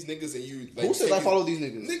follow these niggas and you like, who says I follow these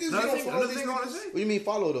niggas? Niggas, you don't follow these niggas. What do you mean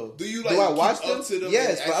follow though? Do you like? Do I watch them?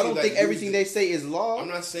 Yes, but I don't think everything they say is law. I'm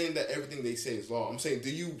not saying that everything they say is law. I'm saying, do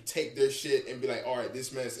you take their shit and be like, all right,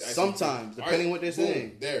 this man's sometimes depending on what they're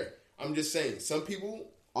saying. There, I'm just saying, some people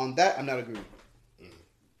on that I'm not agreeing.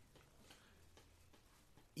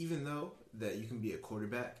 Even though that you can be a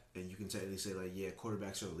quarterback and you can technically say like, yeah,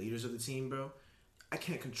 quarterbacks are the leaders of the team, bro. I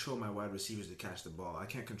can't control my wide receivers to catch the ball. I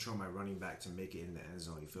can't control my running back to make it in the end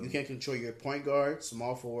zone. You feel me? You can't control your point guard,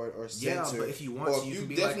 small forward, or center. Yeah, but if you want to, you can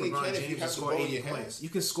be like LeBron James and score 80 points. You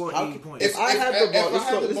can score 80 points. If I have the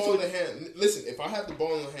ball in the hand, listen, if I have the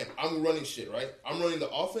ball in the hand, I'm running shit, right? I'm running the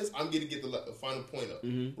offense. I'm going to get the final point up,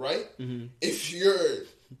 right? Mm-hmm. If you're...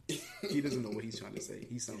 he doesn't know what he's trying to say.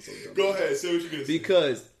 He sounds so dumb. Go ahead, say what you're going to say.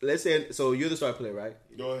 Because, let's say, so you're the star player, right?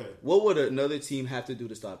 Go ahead. What would another team have to do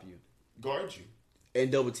to stop you? Guard you. And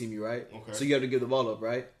double team you, right? Okay. So you have to give the ball up,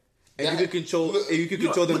 right? And you can control.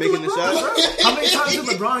 Them making the shot. How many times did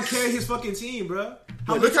LeBron carry his fucking team, bro?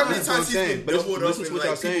 Look how many times he's been doubled up and what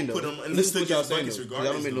y'all saying though. Listen to what y'all saying though.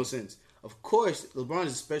 That don't make no sense. Of course, LeBron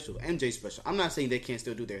is special. MJ's special. I'm not saying they can't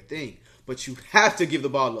still do their thing, but you have to give the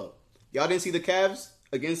ball up. Y'all didn't see the Cavs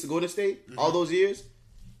against the Golden State all those years,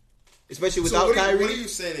 especially without Kyrie. What are you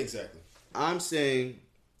saying exactly? I'm saying.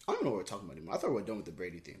 I don't know what we're talking about anymore. I thought we were done with the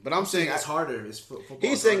Brady thing. But I'm saying it's harder. It's football.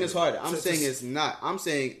 He's saying it's harder. I'm saying it's not. I'm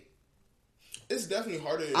saying it's definitely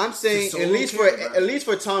harder. I'm saying at least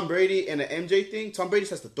for Tom Brady and the MJ thing, Tom Brady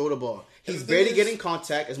has to throw the ball. He's barely getting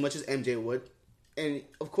contact as much as MJ would. And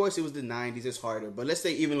of course it was the 90s, it's harder. But let's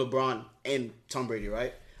say even LeBron and Tom Brady,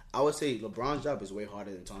 right? I would say LeBron's job is way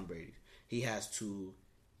harder than Tom Brady's. He has to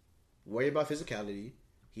worry about physicality.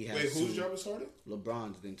 Whose job is harder?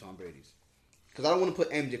 LeBron's than Tom Brady's. Because I don't want to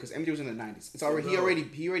put MJ because MJ was in the 90s. It's already he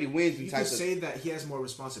already wins. You can say that he has more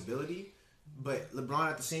responsibility, But LeBron,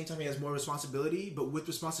 at the same time, he has more responsibility. But with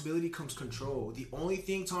responsibility comes control. The only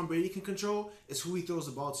thing Tom Brady can control is who he throws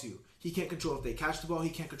the ball to. He can't control if they catch the ball. He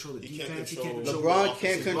can't control the defense. He can't control LeBron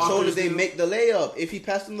can't control if they make the layup if he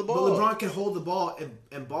passed them the ball. But LeBron can hold the ball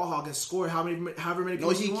and ball hog and score however many No,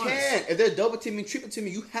 points he he wants. can't. If they're double teaming, triple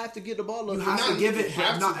teaming, you have to get the ball up. You have to give it,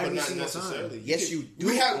 but not every not single necessarily. time. Yes, you do.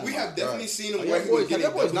 We have Oh my definitely God. seen him Are where y'all he was boys- getting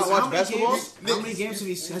have y'all boys double not watched How many basketball? games? How many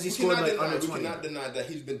games has he scored like under 20? We cannot deny that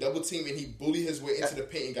he's been double teamed and he bullied his way into the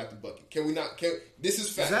paint and got the bucket. Can we not? This is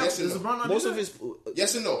fact. Yes or Does no? LeBron not Most do of that? his.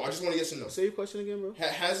 Yes or no? I just want a yes or no. Say your question again, bro.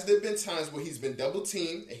 Has there been times where he's been double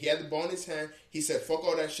teamed and he had the ball in his hand? He said, "Fuck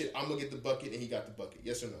all that shit. I'm gonna get the bucket," and he got the bucket.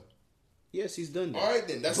 Yes or no? Yes, he's done that. All right,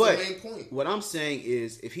 then that's But the main point. what I'm saying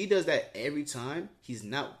is, if he does that every time, he's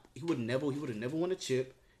not. He would have never won a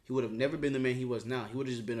chip. He would have never been the man he was now. He would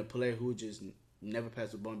have just been a player who would just never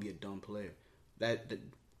pass the ball and be a dumb player.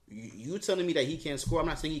 You telling me that he can't score? I'm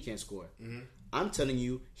not saying he can't score. Mm-hmm. I'm telling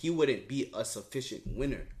you he wouldn't be a sufficient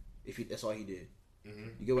winner if that's all he did. Mm-hmm.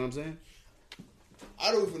 You get what I'm saying?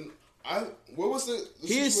 I don't even. What was the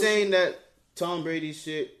He is situation? saying that Tom Brady's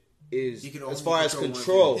shit is, He can as only far as control one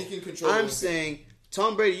control. thing. He can control I'm one thing. saying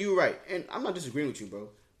Tom Brady, you're right, and I'm not disagreeing with you, bro.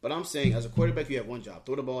 But I'm saying as a quarterback, you have one job: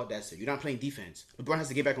 throw the ball. That's it. You're not playing defense. LeBron has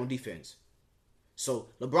to get back on defense. So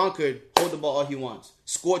LeBron could hold the ball all he wants,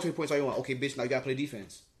 score 20 points all you want. Okay, bitch, now you gotta play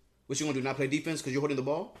defense. What you gonna do? Not play defense because you're holding the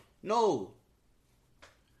ball? No,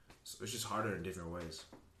 So it's just harder in different ways.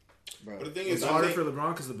 bro. But the thing It's is, harder I for think,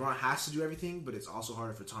 LeBron because LeBron has to do everything, but it's also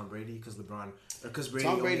harder for Tom Brady because Brady.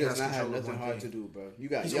 Tom Brady only does has not have control of nothing one hard to thing. do, bro. You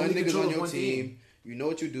got He's young only niggas control on of your one team. thing. You know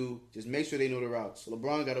what you do. Just make sure they know the routes.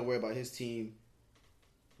 LeBron got to worry about his team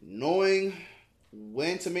knowing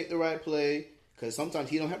when to make the right play. Because sometimes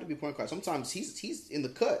he don't have to be point guard. Sometimes he's in the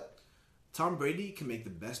cut. Tom Brady can make the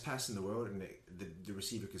best pass in the world, and the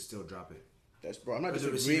receiver can still drop it. That's bro. I'm not Or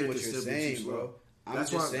the disagreeing receiver with can what you're still be too saying, slow. bro.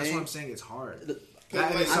 That's why I'm saying it's hard. Look, That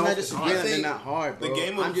in like, itself I'm not is disagreeing hard. that they're not hard, bro. the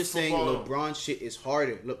game of I'm just saying football- LeBron shit is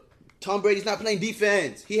harder. Look, Tom Brady's not playing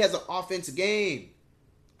defense. He has an offensive game.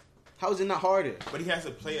 How is it not harder? But he has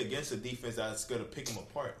to play against a defense that's going to pick him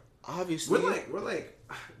apart. Obviously,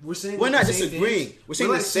 We're saying We're not the same disagreeing. things. We're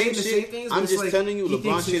saying the same shit. things, I'm but it's just like, telling you he LeBron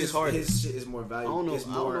thinks shit is harder. His shit is more valuable. I don't know- It's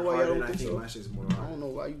I don't more know why y'all harder, don't and I think think so. my shit is more I hard. don't know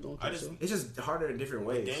why you don't I think just- so. It's just harder in different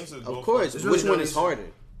ways. Games are Of both course, There's really which no one is reason. harder?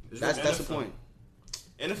 There's That's the NFL. point.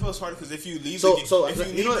 NFL is hard because if you leave So- the game, so, if you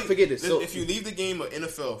leave know what? the- Forget this. So- if you leave the game of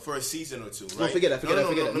NFL for a season or two, right? forget that, forget that.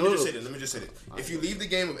 Let me No, just no. say this. Let me just say this. If you leave the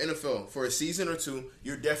game of NFL for a season or two,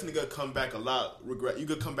 you're definitely gonna come back a lot. You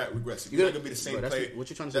could come back regressive. You're not gonna be the same Bro, that's player.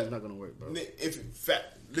 what you're trying to say is not gonna work, bro.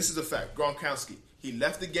 This is a fact. Gronkowski, he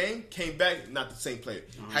left the game, came back, not the same player.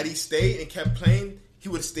 Uh-huh. Had he stayed and kept playing, he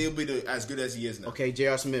would still be as good as he is now. Okay,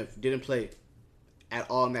 J.R. Smith didn't play at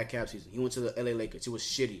all in that cap season. He went to the LA Lakers. He was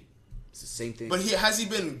shitty. It's the same thing. But has he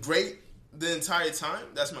been great the entire time?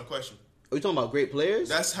 That's my question. Are you talking about great players?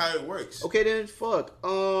 That's how it works. Okay, then fuck.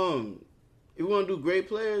 If we want to do great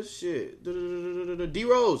players, shit. D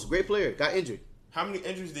Rose, great player, got injured How many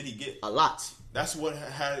injuries did he get? a lot. That's what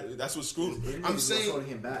screwed him. I'm I'm saying- holding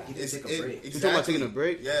him back. He didn't take a break. You talking about taking a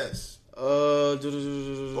break? Yes.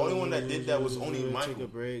 The only one that did that was only Michael. Took a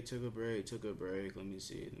break. Let me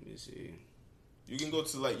see. You can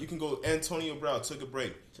go Antonio Brown took a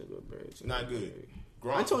break. Not good.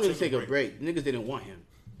 Gronk Antonio took didn't take a break. Niggas didn't want him.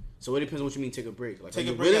 So it depends on what you mean take a break. Like, Take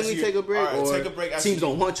you a break as willingly you- take a break, alright, or take a break as teams you-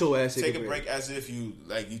 don't want your ass Take a break as if you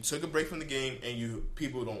took a break from the game and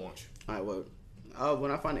people don't want you. All right, well,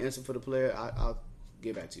 when I find the answer for the player, I'll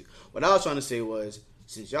get back to you. What I was trying to say was,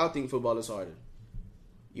 since y'all think football is harder,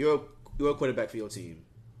 you're a quarterback for your team.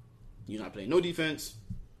 You're not playing no defense.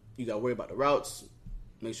 You got to worry about the routes.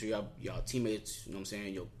 Make sure y'all teammates, you know what I'm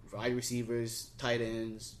saying, your wide receivers, tight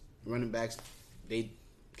ends, running backs, they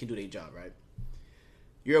can do their job, right?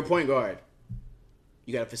 You're a point guard.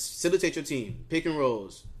 You got to facilitate your team, pick and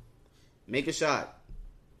rolls, make a shot,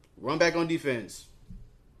 run back on defense.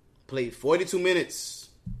 Played 42 minutes,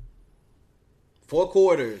 4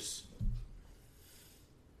 quarters,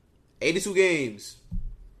 82 games,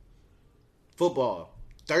 football,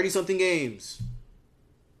 30-something games,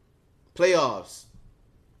 playoffs,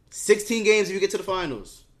 16 games if you get to the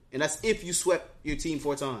finals. And that's if you swept your team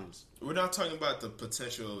 4 times. We're not talking about the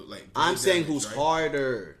potential I'm saying damage, who's right?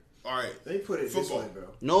 harder. All right. Let me put it Football. this way, bro.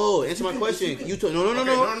 No, answer my question. can-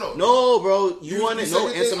 No, bro. You want it? said No,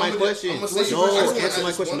 the answer thing. my I'ma question. say first. I No, just wanna answer add my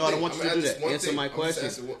this question. one No, I don't thing. want you I'ma to do add this that. one Answer thing. my I'm question. I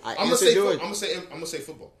I'm gonna answered say yours. I'm gonna say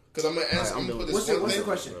football because I'm gonna answer. I'm I'm gonna doing put this. this one What's the thing.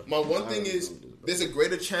 question? My one thing is There's a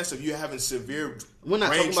greater chance of you having severe We're not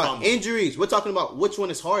brain talking about trauma. injuries. We're talking about which one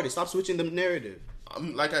is hardest. Stop switching the narrative.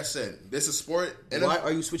 like I said, this is a sport. And Why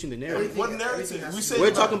are you switching the narrative? what narrative?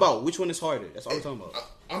 We're talking about which one is harder. That's all we're talking about.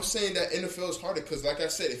 I'm saying that NFL is harder because, like I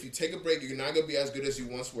said, if you take a break, you're not gonna be as good as you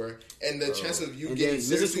once were, and the chance of you And getting then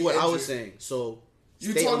listen seriously to what I was injured- saying. So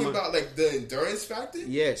You're stay on talking my- about like the endurance factor.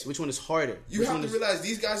 Yes, which one is harder? You Which have one to is- realize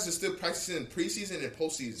these guys are still practicing in preseason and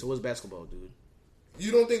postseason. So what's basketball, dude?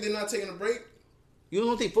 You don't think they're not taking a break? You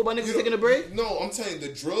don't think football niggas You taking a break? No, I'm telling you,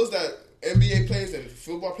 the drills that NBA players and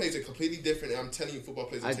football players are completely different. And I'm telling you, football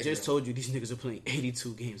players are I taking just a told you these niggas are playing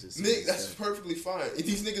 82 games this Nick, season. that's perfectly fine. If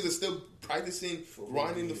these niggas are still practicing,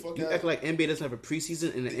 grinding the fuck You out. act like NBA doesn't have a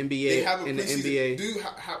preseason and the They NBA have a and the preseason. NBA. Dude,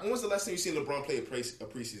 when was the last time you seen LeBron play a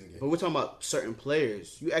preseason game? But we're talking about certain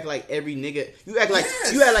players. You act like every nigga. You act like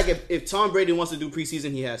Yes. if Tom Brady wants to do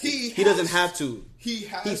preseason, he has to. He He doesn't has have to. He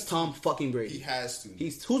has. He's Tom fucking Brady. He has to.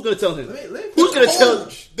 Who's gonna tell him? Let me Who's gonna tell?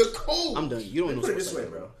 The coach. I'm done. You don't Let know. me put it sports this way,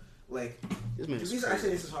 like that, bro. Like, This man the is reason I say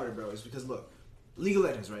crazy. this is harder, bro, is because look, League of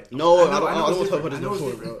Legends, right? No, I don't it's want to talk different. about I know this it's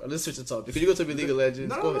before, different. bro. Let's switch the topic. Because you go to the League of Legends.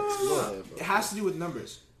 No, Go no, ahead. no, Go no, ahead, no. bro. It has to do with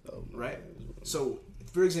numbers, Oh, my right? God. So,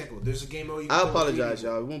 for example, there's a game mode. You can I play with three apologize,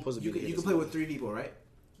 people. y'all. We weren't supposed to be You can, here you this can play morning. with 3 people, right?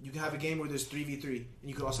 You can have a game where there's 3v3, and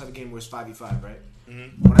you can also have a game where it's 5v5, right?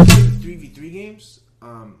 Mm-hmm. When I play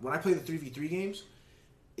the 3v3 games,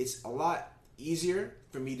 it's a lot easier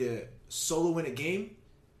for me to solo win a game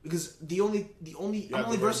because I'm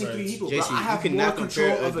only versing 3 people. But JC, I have you more cannot control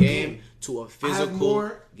compare a of game to a I have physical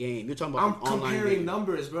more- game. You're talking about I'm an online comparing game.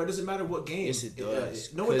 numbers, bro. It doesn't matter what game. Yes, it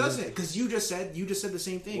does. No, it 'Cause doesn't. Because you just said the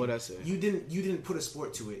same thing. What'd I say? You didn't put a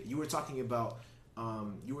sport to it. You were talking about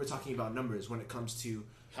numbers when it comes to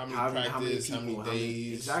How many practice, how many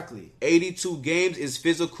days. Exactly. 82 games is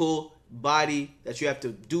physical body that you have to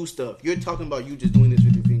do stuff. You're talking about you just doing this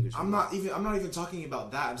with your fingers. I'm not even talking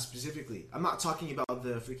about that specifically. I'm not talking about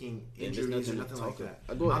the freaking there's injuries or nothing to nothing like talk that.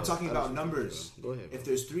 about. Go ahead. I'm talking I about don't- numbers. Go ahead, bro. If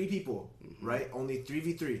there's 3 people, right? Only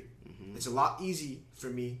 3v3. It's a lot easy for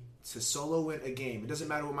me to solo win a game. It doesn't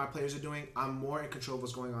matter what my players are doing. I'm more in control of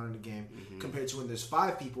what's going on in the game compared to when there's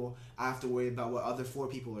 5 people. I have to worry about what other 4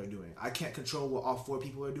 people are doing. I can't control what all 4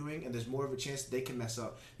 people are doing, and there's more of a chance they can mess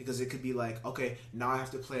up because it could be like, okay, now I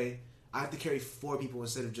have to carry 4 people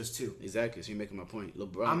instead of just 2. Exactly. So you're making my point.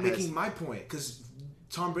 LeBron. I'm has- making my point because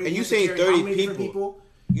Tom Brady. And you has to saying carry how 30 many different people.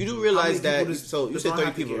 You do How realize many that. people does So you said LeBron 30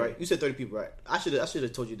 have to people, carry? right? You said 30 people, right? I should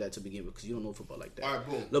have told you that to begin with because you don't know football like that. All right,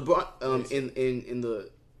 boom. LeBron, in the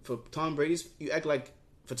for Tom Brady's, you act like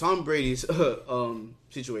for Tom Brady's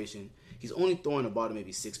situation, he's only throwing the ball to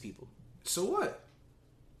maybe 6 people, So what?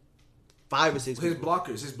 5 or 6 His people.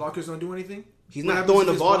 blockers don't do anything. He's What not happens throwing to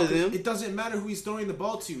the his ball to blockers? them. It doesn't matter who he's throwing the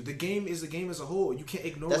ball to. The game is the game as a whole. You can't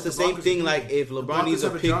ignore. That's what the same blockers thing, are like, doing. if LeBron The blockers needs a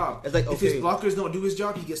have pick- job. it's like, if his okay. blockers don't do his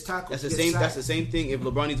job, he gets tackled. That's the he same. gets That's the sacked. same thing. If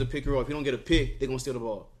LeBron needs a pick or roll, if he don't get a pick, they're gonna steal the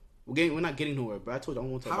ball. We're not getting nowhere, bro. I told you I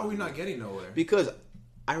won't talk. How about are we it. not getting nowhere? Because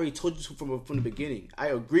I already told you from the beginning. I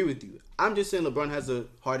agree with you. I'm just saying LeBron has a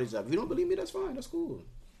harder job. If you don't believe me, that's fine. That's cool.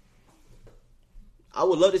 I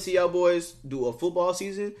would love to see y'all boys do a football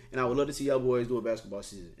season, and I would love to see y'all boys do a basketball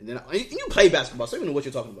season. And then and you play basketball, so you know what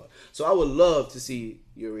you're talking about. So I would love to see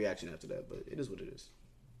your reaction after that. But it is what it is.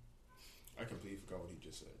 I completely forgot what he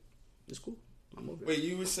just said. It's cool. I'm over it. Wait,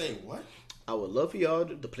 you were saying what? I would love for y'all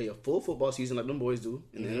to play a full football season like them boys do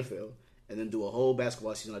in the NFL, and then do a whole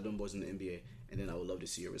basketball season like them boys in the NBA. And then I would love to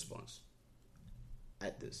see your response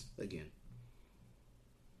at this again.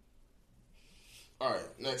 All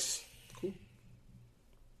right, next.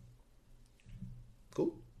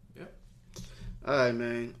 Cool. Yeah. All right,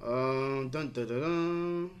 man. Dun, dun, dun,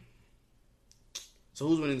 dun. So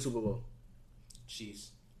who's winning the Super Bowl?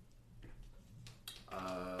 Chiefs.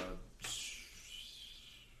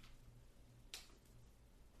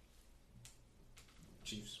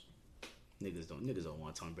 Chiefs. Niggas don't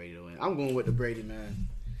want Tom Brady to win. I'm going with the Brady, man.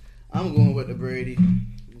 I'm going with the Brady.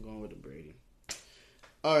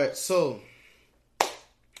 All right, so what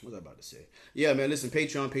was I about to say? Yeah, man. Listen,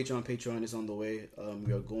 Patreon is on the way.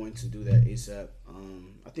 We are going to do that ASAP.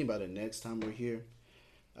 I think by the next time we're here,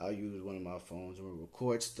 I'll use one of my phones and we'll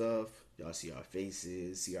record stuff. Y'all see our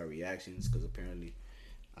faces, see our reactions, because apparently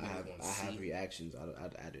I have reactions. I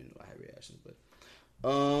didn't know I had reactions, but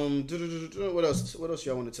what else? What else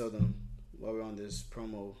y'all want to tell them while we're on this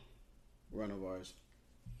promo run of ours?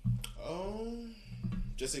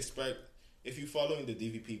 Just expect, if you're following the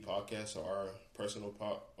DVP podcast or our personal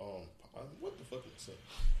what the fuck did I say?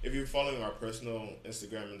 If you're following our personal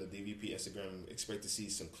Instagram and the DVP Instagram, expect to see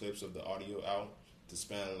some clips of the audio out to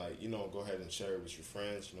span, go ahead and share it with your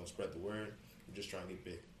friends, spread the word. We're just trying to get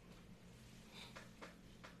big.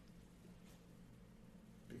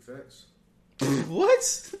 Big facts. What?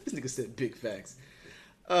 This nigga said big facts.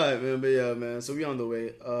 All right, man. But yeah, man. So we on the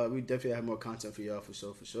way. We definitely have more content for y'all for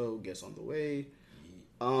sure. Guests on the way.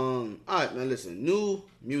 All right, man. Listen, new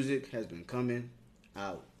music has been coming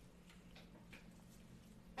out.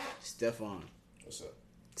 Stefan, What's up?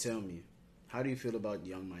 tell me, how do you feel about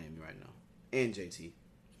Young Miami right now and JT?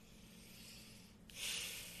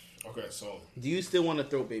 Okay, so Do you still want to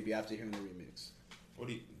throw baby after hearing the remix? what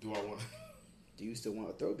do I want? Do you still want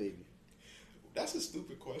to throw baby? That's a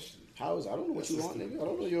stupid question. How is I don't know what That's you a want, stupid nigga. I don't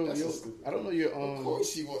know question. your That's a stupid I don't know your Of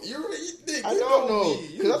course you want. You're you think I you don't know me.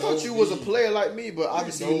 because I thought know you was a me. player like me, but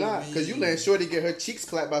obviously know you're not because you me. letting Shorty get her cheeks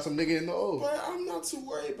clapped by some nigga in the O. But I'm not too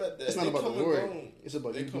worried about that. It's not They about come the and word. go. It's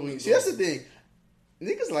about They you come doing. and See, go. that's the thing.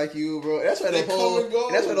 Niggas like you, bro. That's why They the whole. come and go.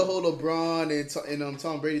 That's why the whole LeBron and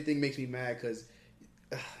Tom Brady thing makes me mad because.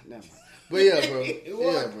 Never mind. But yeah, bro.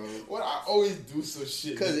 Yeah, bro. What I always do some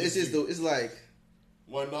shit. Because it's just the. It's like.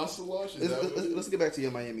 One Nocelosh? Is that what it is? Let's get back to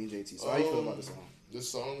your Miami and JT. So how you feel about the song? The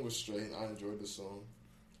song was straight. I enjoyed the song.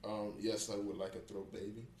 Yes, I would like a throw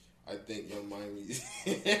baby. I think Young Miami.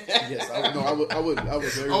 Yes, I would. I would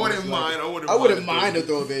very I wouldn't much mind. like- I wouldn't mind a a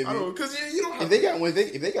throw baby. I don't because you don't have. If they got one, if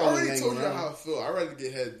they I got one already laying told you around. how I feel. I'd rather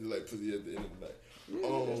get head than like pussy at the end of the night.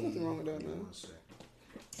 Yeah, there's nothing wrong with that, man.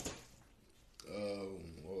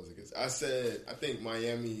 What was it? I said I think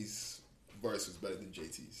Miami's verse was better than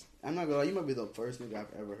JT's. I'm not gonna lie, you might be the first nigga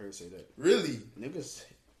I've ever heard say that. Really? Niggas,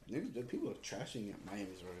 people are trashing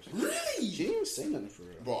Miami's verse. Really? She didn't even say nothing for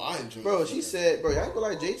real. Bro, I enjoyed. Bro, the she song. said, bro, I ain't gonna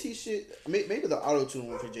lie, JT shit. Maybe the auto tune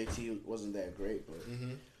one for JT wasn't that great, but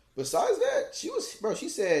besides that, she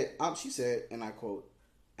said, and I quote,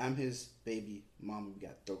 "I'm his baby mama. We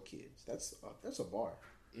got throw kids." That's a bar.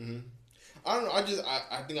 I don't know.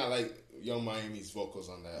 I think I like Young Miami's vocals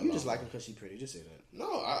on that. a You lot just like more. her because she pretty. Just say that. No,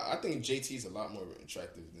 I think JT's a lot more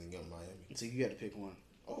attractive than Young Miami. So you got to pick one.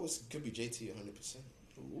 Oh, it could be JT 100%.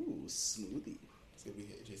 Ooh, smoothie. It's gonna be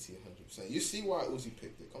JT 100%. You see why Uzi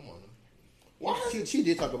picked it? Come on. Now. Why? She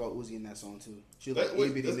did talk about Uzi in that song too. She was like,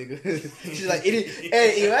 Wait, itty bitty nigga. She's like, itty.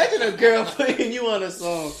 Hey, imagine a girl putting you on a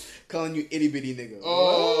song calling you itty bitty nigga.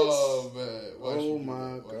 Oh man. Why Oh she do my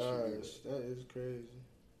that? Why she do gosh, that is crazy.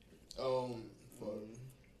 that? Fuck.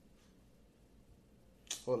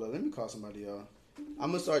 Hold on, let me call somebody, y'all.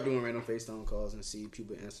 I'm gonna start doing random FaceTime calls and see if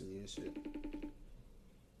people answer me and shit.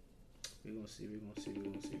 We gonna see.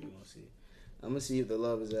 I'm gonna see if the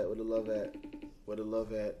love is at. Where the love at? Where the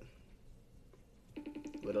love at?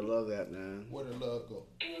 Where the love at, man? Where did love go?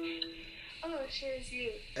 Oh, sure it's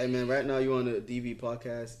you. Hey, man, right now you on the DV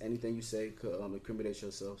podcast. Anything you say could incriminate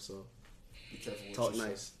yourself, so Be careful what talk you say.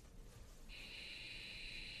 nice.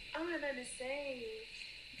 I don't have nothing to say.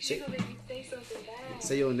 Say- You gonna make me say something bad.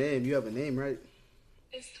 Say your name. You have a name, right?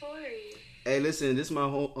 It's Tori. Hey, listen, this is my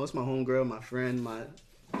homegirl, my friend, my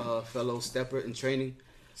fellow stepper in training.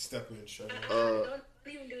 Step in, show.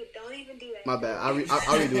 Don't even do it. Don't even do that. My bad. I'll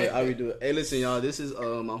redo it. I'll redo it. Hey, listen, y'all. This is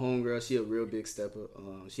my homegirl. She a real big stepper.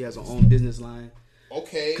 She has her own business line.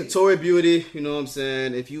 Okay. Couture Beauty. You know what I'm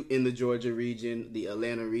saying? If you in the Georgia region, the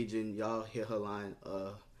Atlanta region, y'all hear her line.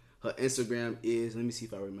 Her Instagram is, let me see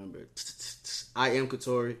if I remember. I am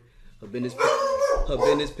Couture. Her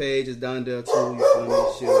business page is down there too. You feel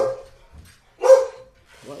me? Shit.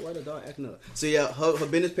 Why the dog acting up? So yeah, her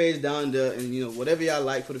business page down there, and you know whatever y'all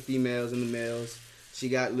like for the females and the males. She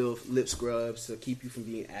got little lip scrubs to keep you from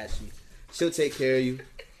being ashy. She'll take care of you.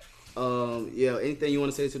 Yeah. Anything you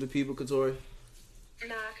want to say to the people, Couture?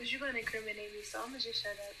 Nah, because you're gonna incriminate me, so I'm gonna just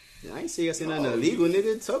shut up. Yeah, I ain't say I said nothing illegal,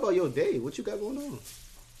 nigga. Talk about your day. What you got going on?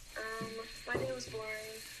 My day was boring.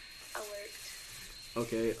 I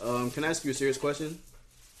worked. Okay. Can I ask you a serious question?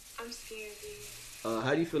 I'm scared, dude.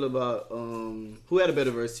 How do you feel about who had a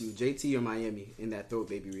better verse to you, JT or Miami in that Throat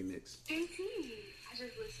Baby remix? JT. I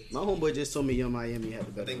just listened to My homeboy just told me Young Miami had the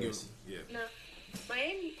I better think verse. yeah. No,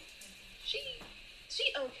 Miami. She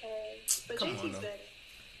okay, but Come on, JT's though.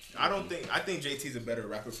 better. I think JT's a better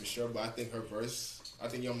rapper for sure, but I think her verse. I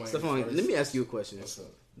think Young Miami's Stephon, verse. let me ask you a question. What's up?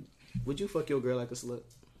 Would you fuck your girl like a slut?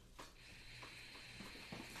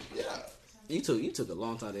 Yeah. You took a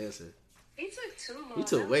long time to answer. He took too long. You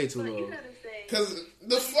took way too What long. you gotta say? Cause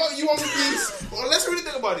the fuck you want me to be? Well, let's really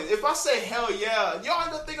think about it. If I say hell yeah, y'all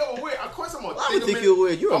ain't gonna think I'm weird. Of course I'm gonna. I would think you're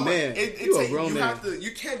weird. You're a man. You're a grown man.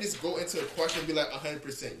 You can't just go into a question and be like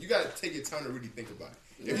 100%. You gotta take your time to really think about it.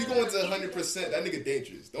 If you go into 100%, that nigga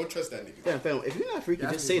dangerous. Don't trust that nigga. Fam, if you're not freaky,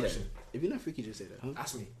 Yeah, just ask say me a that. question. If you're not freaky, just say that, huh?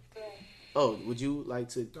 Ask me. Oh, would you like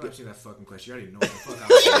to? Don't ask me that fucking question. You already know what the fuck I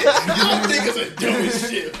was Y'all niggas are dumb as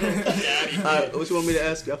shit. Bro. Get outta here. What you want me to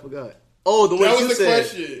ask you? I forgot. Oh, the one That you was the said.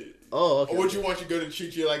 question. Oh, okay. Or would you want your girl to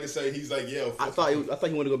treat you like and say he's like, yeah? I thought you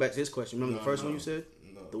wanted to go back to his question. Remember the No, first no, one you said?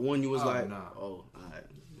 no. The one you was Oh, like, nah. oh,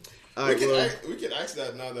 all All right, well, we can ask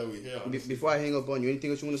that now that we're here. before I hang up on you, anything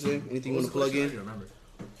else you want to say? Anything you want to plug in? Remember.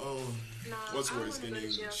 Nah, What's I worse, wanna go to getting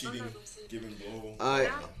jail, so I'm cheating, not gonna say giving blow? All right.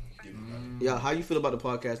 Giving Yeah, how you feel about the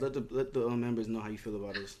podcast? Let the members know how you feel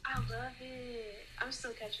about us. I love it. I'm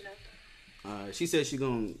still catching up. She said she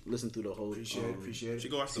gonna listen through the whole. Appreciate it. She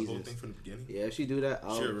go watch the whole Jesus. thing from the beginning. Yeah, if she do that,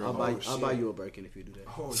 Sure, I'll buy oh, I'll buy shit. you a Birkin if you do that.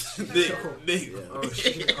 Oh shit. Nigga. Oh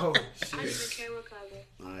shit. Oh I don't even shit. care what color.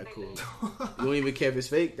 All right, cool. You don't even care if it's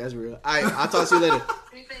fake. That's real. All right, I'll talk to you later.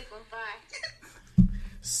 Be faithful. Bye.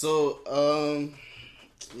 So,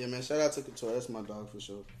 yeah, man. Shout out to Couture. That's my dog for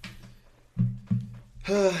sure.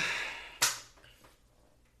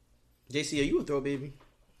 JC, are you a throw baby?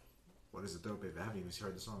 What is the throw, baby? I haven't even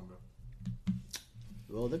heard the song, bro.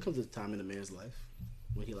 Well, there comes a time in a man's life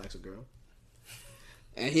when he likes a girl,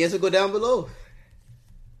 and he has to go down below.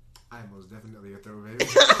 I am most definitely a throw, baby.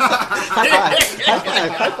 High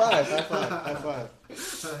five.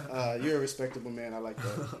 You're a respectable man. I like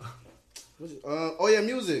that. Oh yeah,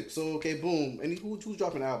 music. So okay, boom. And who's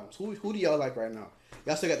dropping albums? Who do y'all like right now?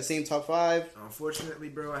 Y'all still got the same top 5? Unfortunately,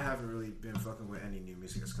 bro, I haven't really been fucking with any new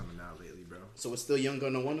music that's coming out lately, bro. So it's still Young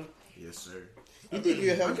Gunna Wanna? Yes, sir. You think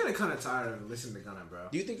you I'm have? getting kind of tired of listening to Gunna, bro.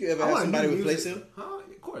 Do you think you ever I have want somebody new replace music. him? Huh?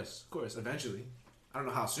 Of course. Eventually. I don't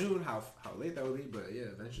know how soon, how late that would be, but yeah,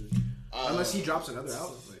 eventually. Unless he drops another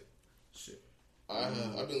album, like shit. I've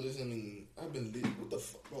been listening. What the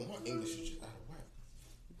fuck, bro? My English is just out of whack.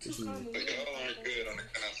 Just call me. But y'all aren't good on the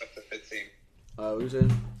count up to 15. What you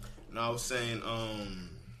saying? No, I was saying, I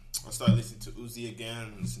started listening to Uzi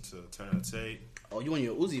again, listen to Turn Up Tape. Oh, you on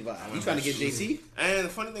your Uzi vibe? You trying to get JT? And the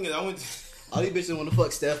funny thing is, I went to... All these bitches want to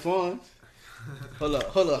fuck Stephon. Hold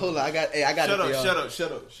up. I got it.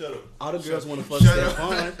 Shut up. All the girls want to fuck Shut up.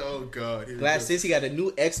 Stephon. Oh, God. Glad since he got a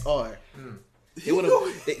new XR. They want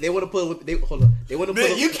to. They want to put. They hold up. They want to put.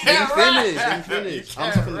 Man, you can't Let me rap. finish. You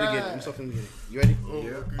I'm stuff from the can't beginning. rap. You ready?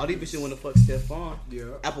 Yeah. All these bitches want to fuck Stephon. Yeah.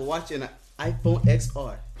 Apple Watch and an iPhone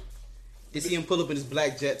XR. They see him pull up in his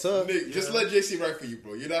black jet tub. Nick, just let JC write for you,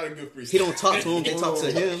 bro. You're not a good freestyle. He don't talk to him. They talk to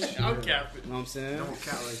him. You know I'm capping. what I'm saying? Don't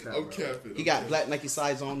count like that. I'm bro. capping. He got black Nike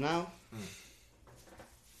sides on now.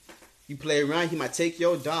 You play around, he might take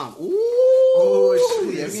your dime. Ooh. Oh,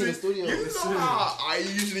 shit. Yeah, me in the studio. You know how I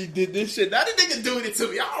usually did this shit. Now the nigga doing it to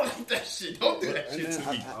me. I don't like that shit. Don't do that shit to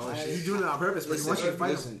me. Oh shit, you doing it on purpose, but he wants you to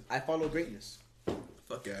fight him. Listen, I follow greatness.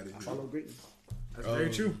 Fuck out of here. I follow greatness. That's very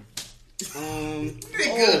true.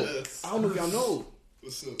 Nigga. I don't know if y'all know.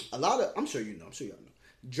 What's up? A lot of, I'm sure you know. I'm sure y'all know.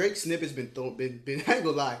 Drake snippets been I ain't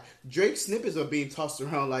gonna lie. Drake snippets are being tossed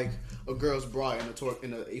around like a girl's bra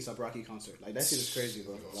in a A$AP Rocky concert. Like that shit is crazy,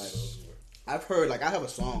 bro. Like I've heard, like I have a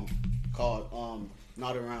song called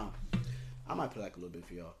Not Around. I might play like a little bit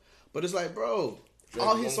for y'all. But it's like, bro, Drake,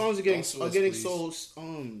 all his songs are getting don't sue us,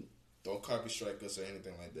 so Don't copy strike us or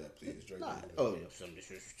anything like that, please. Drake. nah, oh yeah,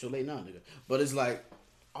 it's too late now, nigga. But it's like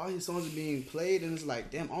all his songs are being played, and it's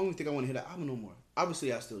like, damn, I don't even think I want to hear that album no more.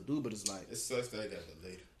 Obviously, I still do, but it's like It sucks that I got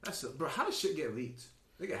delayed. Bro, how does shit get leaked?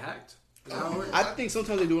 They get hacked. Is that how it works? I think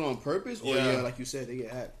sometimes they do it on purpose, or Yeah. yeah, like you said, they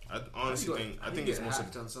get hacked. I honestly think How do you it's get most of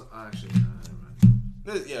hacked on some. Actually, nah,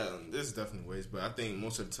 never mind. there's definitely ways, but I think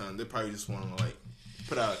most of the time they probably just want to like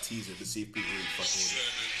put out a teaser to see if people really fucking with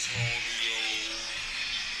it.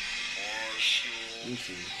 Let me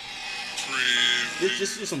see.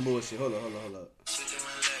 This is some bullshit. Hold up.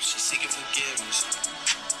 She's seeking forgiveness.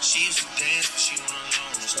 She used to dance, but she went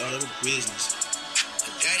alone and started a business.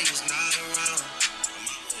 Her daddy was not around. Her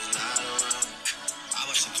mama was not around. I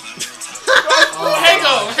watched her climb on top.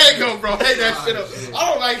 Hang on, bro. Hang that shit up. I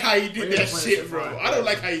don't like how you did that shit, bro. I don't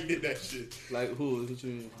like how you did that shit. Like who? What you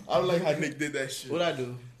mean? I don't like how Nick did that shit. What I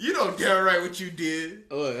do? You don't get right what you did.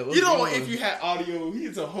 What You know, if you had audio,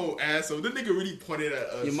 he's a whole asshole. The nigga really pointed at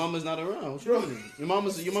us. Your mama's not around. What you mean? Your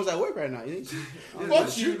mama's at work right now. You think?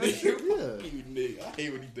 Fuck you, nigga. Yeah. Fuck you, nigga. I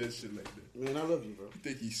hate when he does shit like that. Man, I love you, bro. You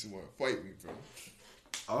think he's smart? Fight me, bro.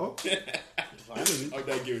 Oh, I'm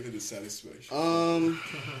not giving him the satisfaction.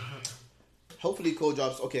 Hopefully Cole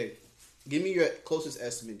drops. Okay, give me your closest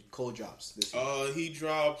estimate. Cole drops this year. He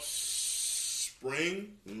drops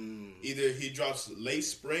spring. Either he drops late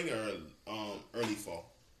spring or early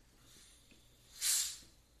fall.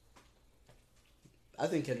 I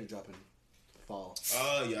think Kendrick dropping fall.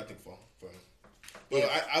 Yeah, I think fall for him. But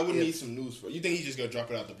I would need some news for. You think he's just gonna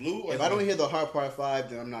drop it out the blue? Or If I don't hear the hard part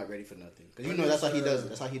 5, then I'm not ready for nothing. Because you know that's how he does it.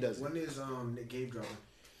 That's how he does it. when is Nick Cave dropping?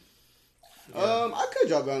 I could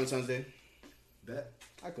drop Valentine's Day. Bet.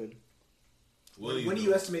 I could. When do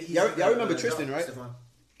you estimate he's Y'all gonna, remember Tristan, drop, right? Stefan?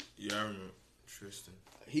 Yeah, I remember Tristan.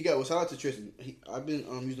 He got. Well, shout out to Tristan. I've been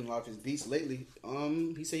using a lot of his beats lately.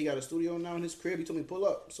 He said he got a studio now in his crib. He told me to pull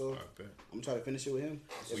up, so I'm trying to finish it with him.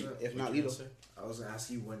 If not, Lito. I was gonna ask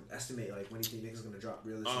you when you think niggas gonna drop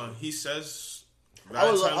realistically. He says. I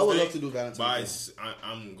would love to do Valentine's Day.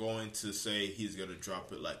 I'm going to say he's gonna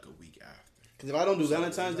drop it like a week after. Because if I don't do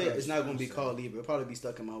Valentine's Day, it's not gonna be called Libra. It'll probably be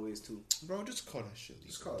stuck in my ways too. Bro, just call that shit.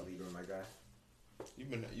 Just call it Libra, my guy.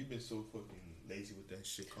 You've been so fucking lazy with that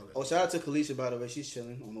shit. Call it. Oh, shout out to Kalisha, by the way. She's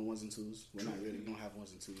chilling on the ones and twos. We're not really. We don't have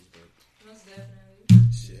ones and twos, but Most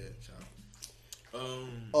definitely. Shit, shout out.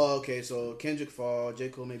 Oh, okay. So Kendrick fall, J.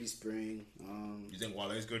 Cole maybe spring. You think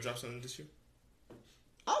Wale's gonna drop something this year?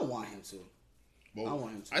 I want him to. Well, I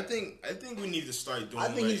want him to. I think we need to start doing. I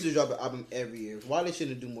think he needs to drop an album every year. Why they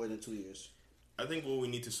shouldn't do more than 2 years? I think what we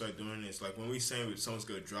need to start doing is like when we saying someone's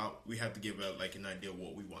gonna drop, we have to give out like an idea of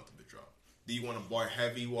what we want them to drop. Do you want a bar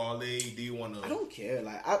heavy Wale? Do you want to? I don't care.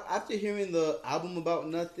 Like after hearing the album about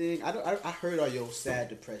nothing, I heard all your sad,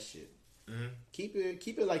 depressed shit. Mm-hmm. Keep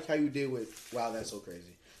it like how you did with Wow, That's So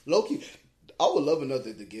Crazy. Low-key, I would love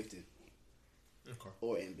another The Gifted. Okay.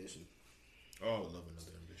 Or Ambition. Oh, I would love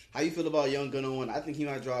another Ambition. How you feel about Young Gunna One? I think he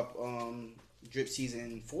might drop Drip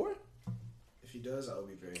Season 4 If he does, I will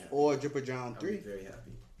be very happy. or Drip or Drown I'll 3. be very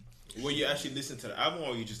happy. Will you actually listen to the album,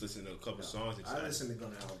 or you just listen to a couple songs? And I listen to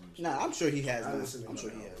Gunna albums. Nah, I'm sure he has. I Now. listen to I'm sure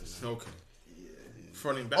Gunna he albums. has. Okay. Yeah.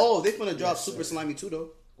 Front and back. Oh, they're gonna drop Yes, Super sir. Slimy 2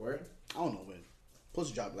 though. Word? I don't know when. Supposed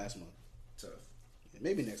to drop last month. Tough.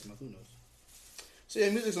 Maybe next month. Who knows? So yeah,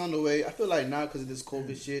 music's on the way. I feel like now because of this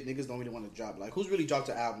COVID shit, niggas don't really want to drop. Like, who's really dropped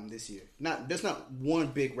an album this year? There's not one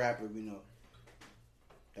big rapper we know.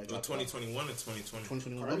 That dropped 2021 or 2020?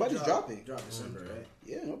 2021. Cardi Nobody's dropping. Drop December, right?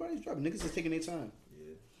 Yeah, nobody's dropping. Niggas is taking their time.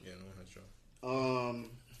 Yeah, no one has dropped.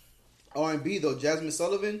 R&B though, Jasmine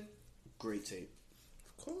Sullivan, great tape.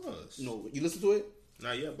 Of course. No, you listen to it?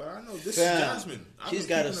 Not yet, but I know this Fam, is Jasmine. I've She's been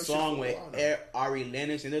got a keeping her shit song for with while now. Ari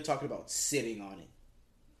Lennox, and they're talking about sitting on it.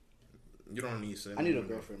 You don't need to say. I need a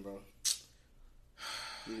girlfriend, bro.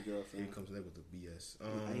 Need a Here girlfriend. comes Nick with the BS.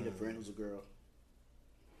 I need a friend who's a girl.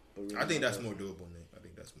 But really I think not that's a more girlfriend. doable, Nick. I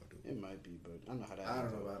think that's more doable. It might be, but I don't know how that. I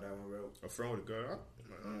don't know about that one, bro. A friend with a girl.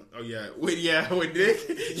 Oh yeah, with Nick.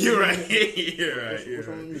 You're right. You're right. You're What's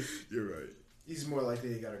wrong with right. me? You're right. He's more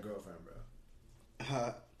likely he got a girlfriend, bro.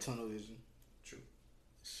 Tunnel vision. True.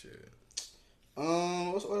 Shit.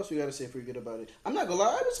 What else we gotta say before we get about it? I'm not gonna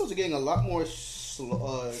lie, episodes are getting a lot more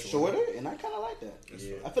shorter, and I kind of like that.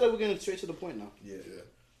 Yeah. I feel like we're getting straight to the point now. Yeah. Yeah.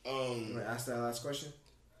 You want to ask that last question?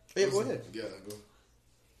 Yeah, go ahead. Yeah, go.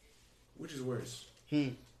 Which is worse? Hmm.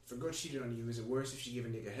 If a girl cheated on you, is it worse if she gave a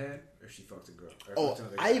nigga head or if she fucked a girl? Or Oh, fucked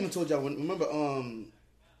another I guy? even told y'all. Remember, I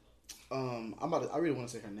really want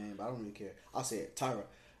to say her name, but I don't really care. I'll say it, Tyra.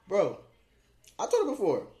 Bro, I told her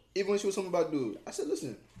before, even when she was talking about dude, I said,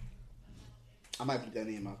 listen, I might bleep that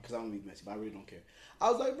name out because I don't be messy, but I really don't care. I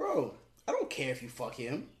was like, bro, I don't care if you fuck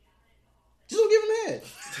him. Just don't give him head.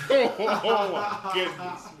 Oh my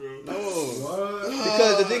goodness, bro. No. What?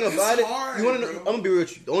 Because the thing about it, hard, you want to know, bro. I'm going to be real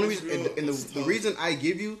with you. The only It's reason, real. and It's the reason I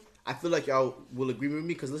give you, I feel like y'all will agree with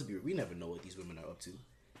me because let's be real, we never know what these women are up to.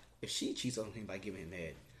 If she cheats on him by giving him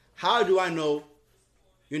head, how do I know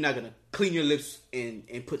you're not going to clean your lips and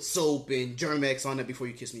put soap and Germ-X on it before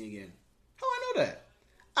you kiss me again? How I know that?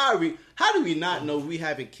 How do we not know we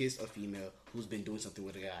haven't kissed a female who's been doing something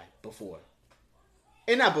with a guy before?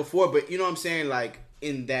 And not before, but you know what I'm saying? Like,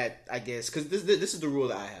 in that, I guess, because this is the rule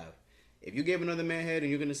that I have. If you gave another man head and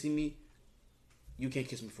you're going to see me, you can't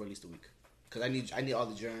kiss me for at least a week. Because I need all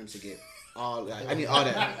the germs to get all, like, I need all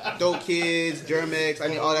that. Throat kids, Germ-X, I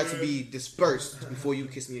need all that to be dispersed before you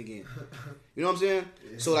kiss me again. You know what I'm saying?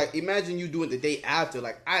 So, like, imagine you doing it the day after.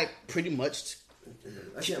 Like, I pretty much,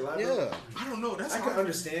 I can't lie, bro. yeah. I don't know. That's I can hard.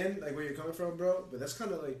 understand like where you're coming from, bro, but that's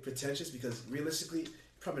kind of like pretentious because realistically,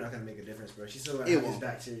 probably not gonna make a difference, bro. She's still gonna It have this won't.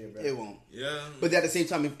 bacteria, bro. It won't. Yeah. But at the same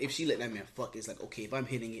time, if she let that man fuck, it's like, okay, if I'm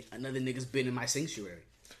hitting it, another nigga's been in my sanctuary.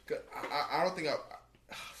 I don't think I.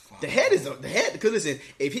 The head is the head. Because listen,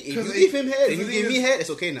 if you Cause give him head and you cause give he me is- head, it's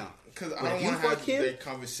okay now. Because But I if don't you want to fuck have him, that and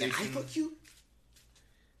conversation. I fuck you,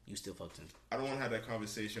 you still fucked him. I don't want to have that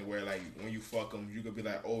conversation where like when you fuck him, you could be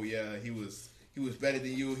like, oh yeah, he was better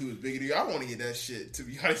than you, he was bigger than you. I don't want to hear that shit. To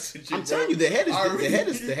be honest with you, I'm bro. telling you, the head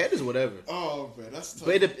I is whatever. Oh man, that's tough.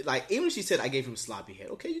 But like even when she said I gave him sloppy head,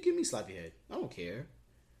 okay, you give me sloppy head. I don't care.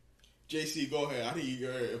 JC, go ahead. I need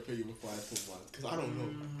your opinion before I put mine because I don't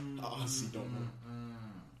know. I honestly don't know.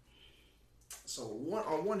 So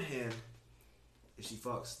on one hand, if she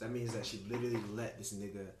fucks, that means that she literally let this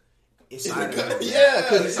nigga inside of her. Yeah,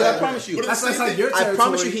 because I promise you. That's like your I territory.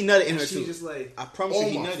 promise you he nutted in her She too. just like, I promise you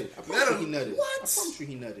he Oh my- nutted. I promise you he nutted. What? I promise you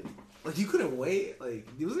he nutted. like you couldn't wait. Like,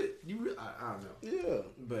 was it? I don't know. Yeah.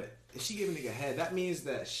 But if she gave a nigga head, that means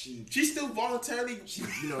that she, She still voluntarily.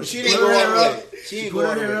 you know, She put didn't her go hair all the up. way. She She didn't put go her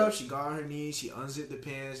all the hair way. up. She got on her knees. She unzipped the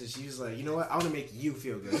pants, and she was like, "You know what? I want to make you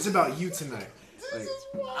feel good. It's about you tonight." Like,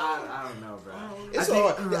 I don't know, bro. It's I think-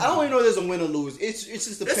 hard. I don't even know there's a win or lose. It's just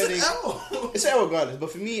It's depending. an L. It's L regardless.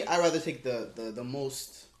 But for me, I rather take the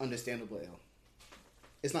most understandable L.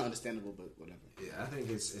 It's not understandable, but whatever. Yeah, I think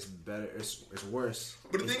it's better. It's worse.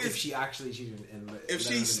 But the thing if is- she actually cheated and If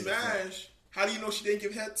she smashed, how do you know she didn't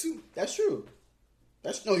give head too? That's true.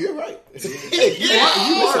 No, you're right. You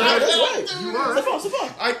are right. That's right. You are right. So far.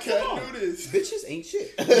 I can't do this. Bitches ain't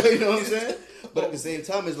shit. You know what I'm saying? But at the same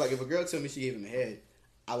time, it's like if a girl tell me she gave him a head,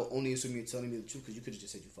 I will only assume you're telling me the truth because you could have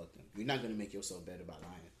just said you fucked him. You're not gonna make yourself better by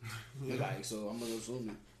lying. Like, so I'm gonna assume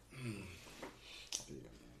that.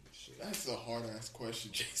 That's a hard ass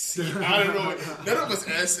question, JC. I don't know. None of us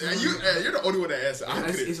answered. You're the only one that answered. I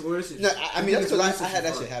couldn't. It's worse. If No, I mean, that's it's because worse I if had she that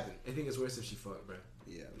fucked. shit happen. I think it's worse if she fucked, bro.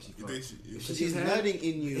 Yeah. If she You fucked. think she- If She's gets head- nutting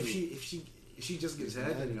in you. If she just gets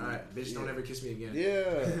head, then all right, bitch, don't ever kiss me again.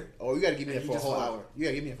 Yeah. Oh, you gotta give me And that you for a just whole fuck. hour. You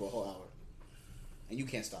gotta give me that for a whole hour. And you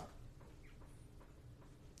can't stop.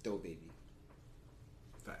 Throw baby.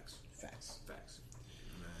 Facts. Facts. Facts.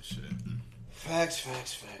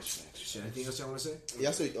 Shit, anything else y'all want to say?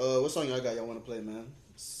 Yeah, so what song y'all got y'all want to play, man?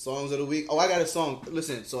 Songs of the week. Oh, I got a song.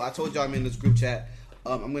 Listen, so I told y'all I'm in this group chat.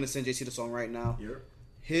 I'm gonna send JC the song right now. Yeah.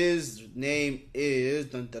 His name is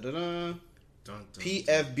PFB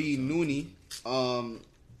Nooney.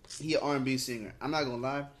 He an R&B singer. I'm not gonna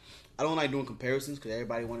lie, I don't like doing comparisons because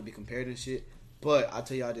everybody want to be compared and shit. But I'll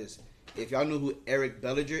tell y'all this: if y'all know who Eric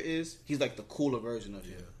Bellinger is, he's like the cooler version of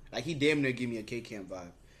him. Like he damn near give me a K Camp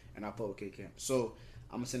vibe, and I fuck with K Camp. So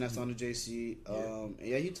I'm gonna send that song to JC. And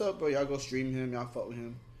yeah, he tough, bro. Y'all go stream him. Y'all fuck with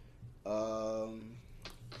him.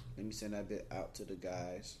 Let me send that bit out to the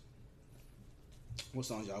guys. What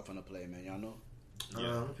songs y'all finna play, man? Y'all know? I'm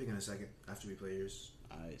gonna pick in a second after we play yours.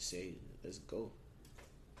 I say, let's go.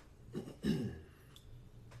 Well,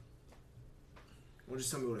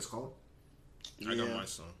 just tell me what it's called. I got my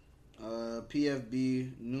song.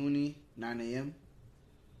 PFB Nooney, 9 a.m.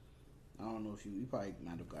 I don't know if you probably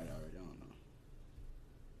might have got it already. I don't know.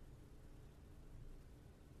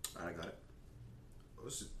 Alright, I got it. Oh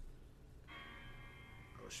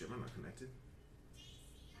shit, am I not connected?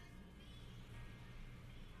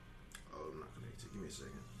 Oh, I'm not connected. Give me a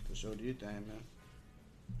second. For sure, do your thing, man.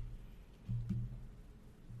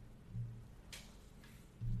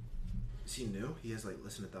 Is he new? He has like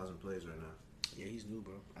less than 1,000 plays right now. Yeah, he's new,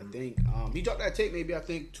 bro. I think he dropped that tape maybe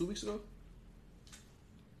 2 weeks ago.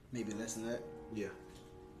 Maybe less than that. Yeah.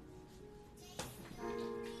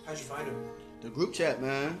 How'd you find him? The group chat,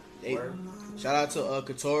 man. Word. Shout out to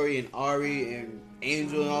Katori and Ari and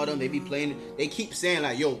Angel and all them. They be playing. They keep saying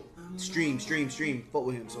like, "Yo, stream, fuck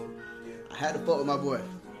with him." So I had to fuck with my boy.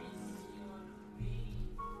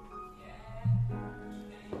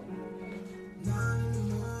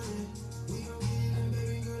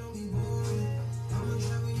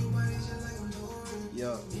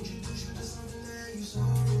 Yo.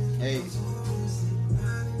 Hey.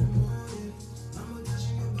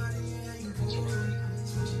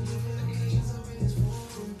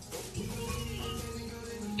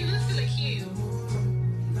 You look really cute.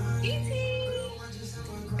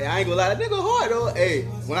 Hey, I ain't gonna lie, that nigga hard though. Hey,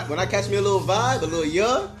 when I catch me a little vibe, a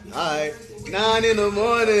little alright. 9 in the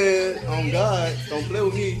morning. Oh God, don't play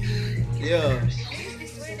with me. Yeah.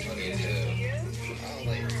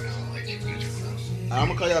 I'm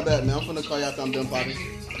gonna call y'all back, man. I'm finna call y'all after I'm done popping.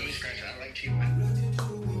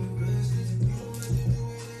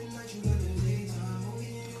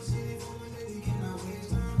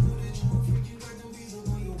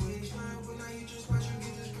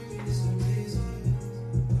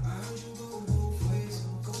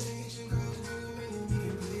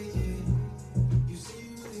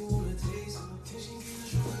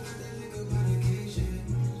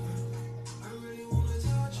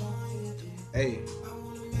 Hey.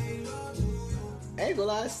 I ain't gonna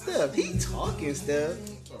lie, Steph. He talking, Steph.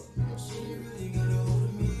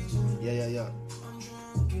 Yeah.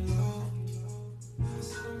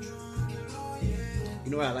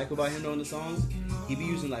 You know what I like about him though in the songs? He be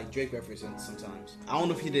using like Drake references sometimes. I don't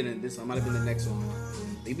know if he did it in this one. Might have been the next one.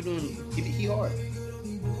 He be doing. He hard.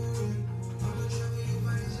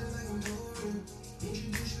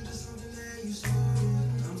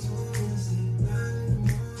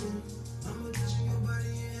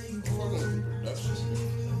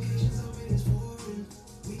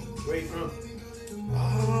 Where you from?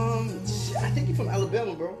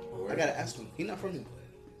 bro. I gotta ask him. He not from here.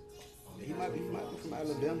 He might be from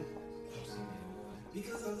Alabama.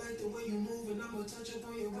 Because I like the way you move and I'ma touch up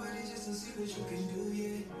on your body just to see what you can do,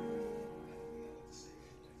 yeah.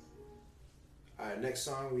 Alright, next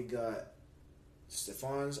song we got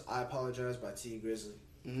Stefan's I Apologize by T Grizzly.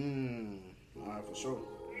 Alright, for sure.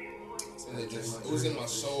 It was in my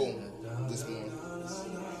soul this morning.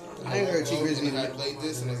 I ain't heard T Grizzly. I played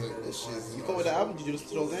this and I was like, this shit. You fuck with the album? Did you listen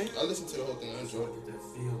to those games? I listened to the whole thing. I enjoyed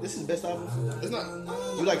it. This is the best album. It's not.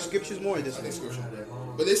 You like Scriptures more or this I one? think scripture,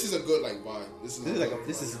 but this is a good like vibe. This is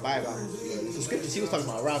This is vibe album. Yeah, so Scriptures, he was talking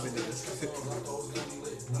about robbing niggas.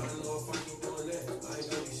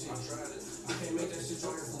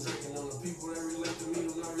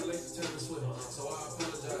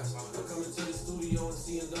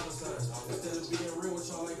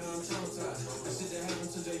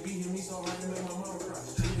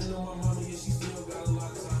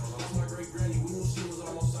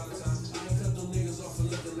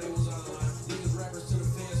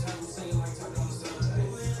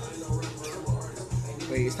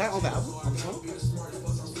 Wait, is that on the album? On the song?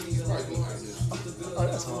 Oh,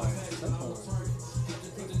 that's hard. That's hard.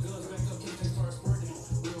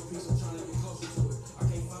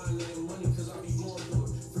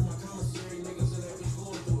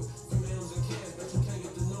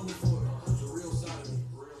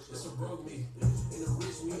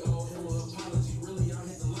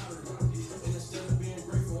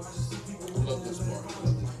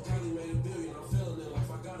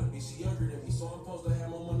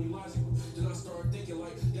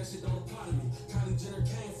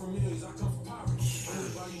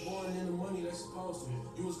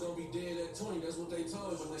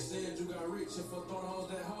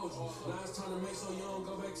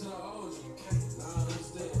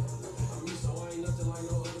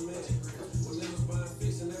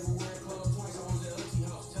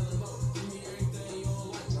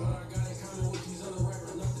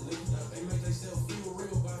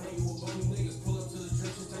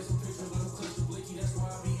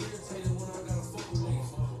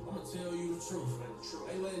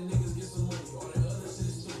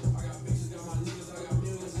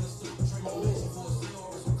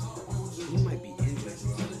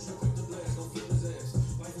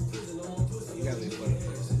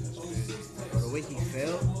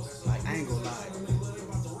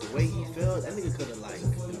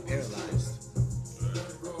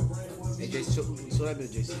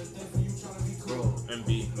 JC, bro. MB,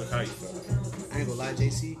 look how you feel. I ain't gonna lie,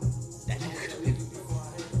 JC. That nigga could have been.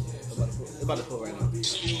 It's about to pull right now. That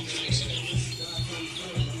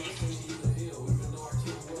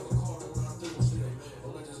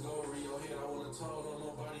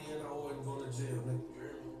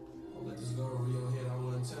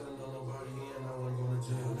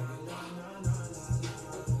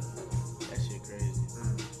shit crazy.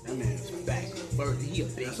 That man's back. He a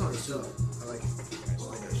big one too. I like it.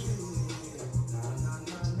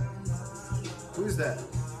 Who's that?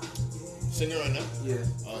 Singer right now? Yeah.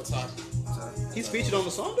 Ty. He's featured on the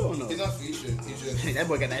song though or no? He's not featured. He's just. That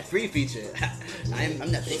boy got that free feature. I'm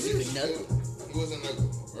not paying you for nothing. He wasn't like a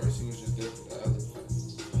verse. He was just there for the other.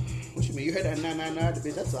 What you mean? You heard that 999 the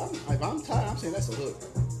bitch? That's if I'm tired. I'm saying that's a hook.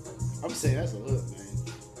 I'm saying that's a hook,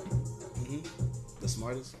 man. The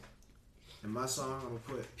smartest. In my song, I'm gonna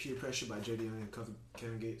put "Peer Pressure" by J.D. Young and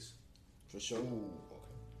Kevin Gates. For sure.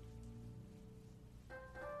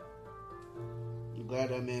 I'm glad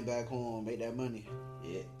that man back home made that money.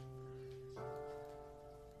 Yeah.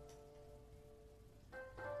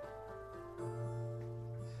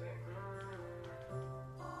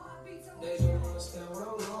 They don't understand what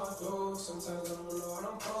I'm going through. Sometimes I don't know what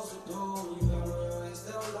I'm supposed to do. When you got on your ass,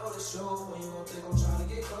 they don't know the show. When you don't think I'm trying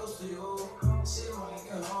to get close to you. Shit might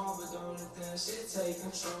get hard, but don't let that shit take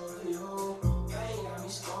control of you. Pain got me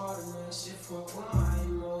scarred, and that shit fuck with my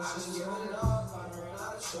emotions. I just giving up, I done ran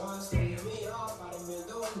out of choice. They give me up, I done been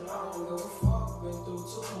through it. I don't give a fuck, been through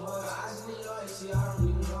too much. I just need loyalty, I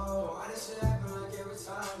don't even know why this shit happen like every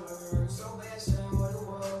time. I hurt so bad, shit ain't what it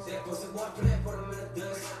was. That pussy boy, play, put him in the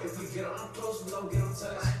dust. If we get on them close, we don't get them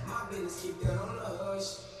touched. My business keep that on the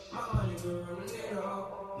hush. My money been running it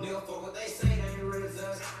up. Nigga, fuck what they say, they ain't real as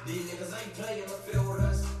us. These niggas ain't playing the field with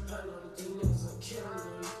us. I know that these niggas are killing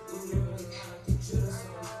them. These niggas like to chill or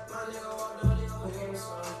something. My nigga walk down, he gon' hit him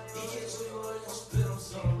some. He catch you, you gon' spit him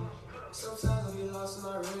some. Sometimes I get lost and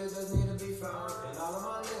I really just need to be found. And all of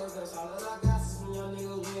my niggas, that's all that I got. Since when young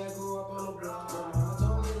niggas, we had grew up on the block. My mama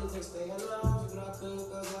told me to just stay in the house, but I couldn't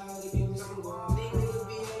cause I had to give me some guap. These niggas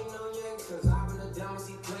be hating on you cause I been a diamond,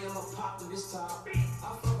 he playing my pop to this top. I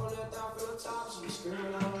fuck on that thought from the top, she be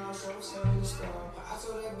screaming out loud, so I'm telling you to stop. I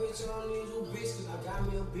told that bitch I don't need you, bitch, cause I got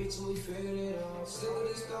me a bitch and we figured it out. Sick of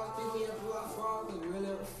these thoughts, pick me up if I fall, cause really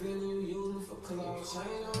I'm feeling you use me for clout.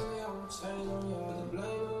 Chain on me, I'm chain on y'all. Put the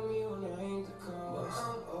blame on me when I ain't the cause.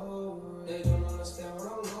 I'm over it. They don't understand what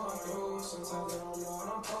I'm going through. Sometimes they don't know what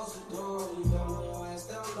I'm supposed to do. You got on your ass,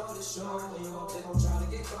 they don't know the show. And you hope they gon' try to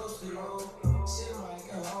get close to you. Shit might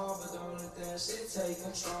get hard, but don't let that shit take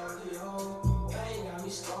control of you. Pain got me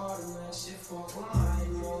scarred and that shit fuck with my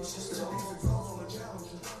emotions too.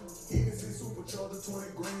 Even since supercharger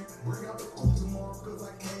 20 grand, bring out the coupe tomorrow cause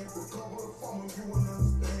I can't recover the phone you wouldn't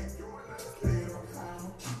understand. Stay up high, I'ma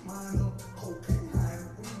keep mine up. Cocaine high,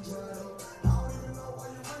 we dried up. I don't even know why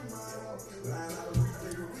you bring mine up. Line out of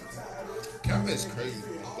refigure, we tied up. Cap is crazy,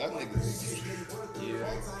 man. That nigga's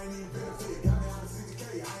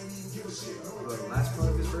Bro, the last part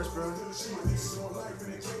of his verse, bro.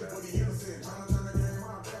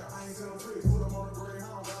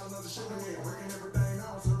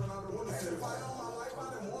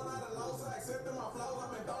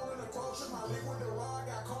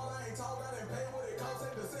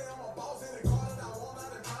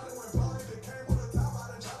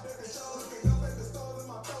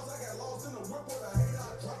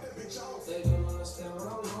 They don't understand what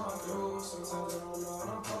I'm going through. Sometimes I don't know what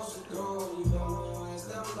I'm supposed to do. You got on your ass,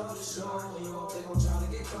 they don't know the show. And you hope they gon' try to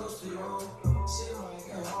get close to you. Shit might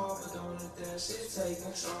get hard, but don't let that shit take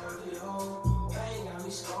control of you. Pain got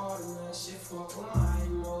me scarred and that shit fuck with my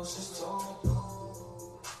emotions too.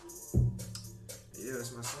 Yeah,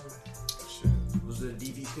 that's my song. shit. Those are the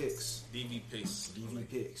DV picks. DV picks. DV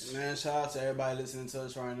picks. Man, shout out to everybody listening to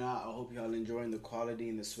us right now. I hope y'all enjoying the quality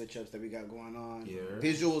and the switch ups that we got going on. Yeah.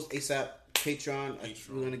 Visuals ASAP. Patreon.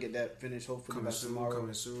 We're gonna get that finished hopefully Coming by soon, tomorrow.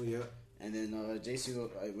 coming soon, yeah. And then JC,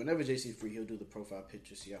 whenever JC's free, he'll do the profile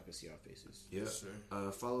picture so y'all can see our faces. Yeah. Yes,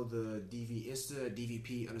 sir. Follow the DV Insta,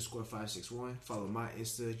 DVP_561. Follow my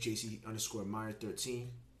Insta, JC_Meyer13.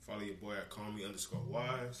 Follow your boy at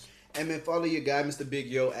callme_wise. And then follow your guy, Mr. Big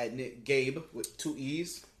Yo, at Nick Gabe with 2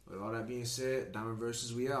 E's. With all that being said, Diamond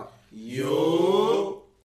Versus, we out. Yo.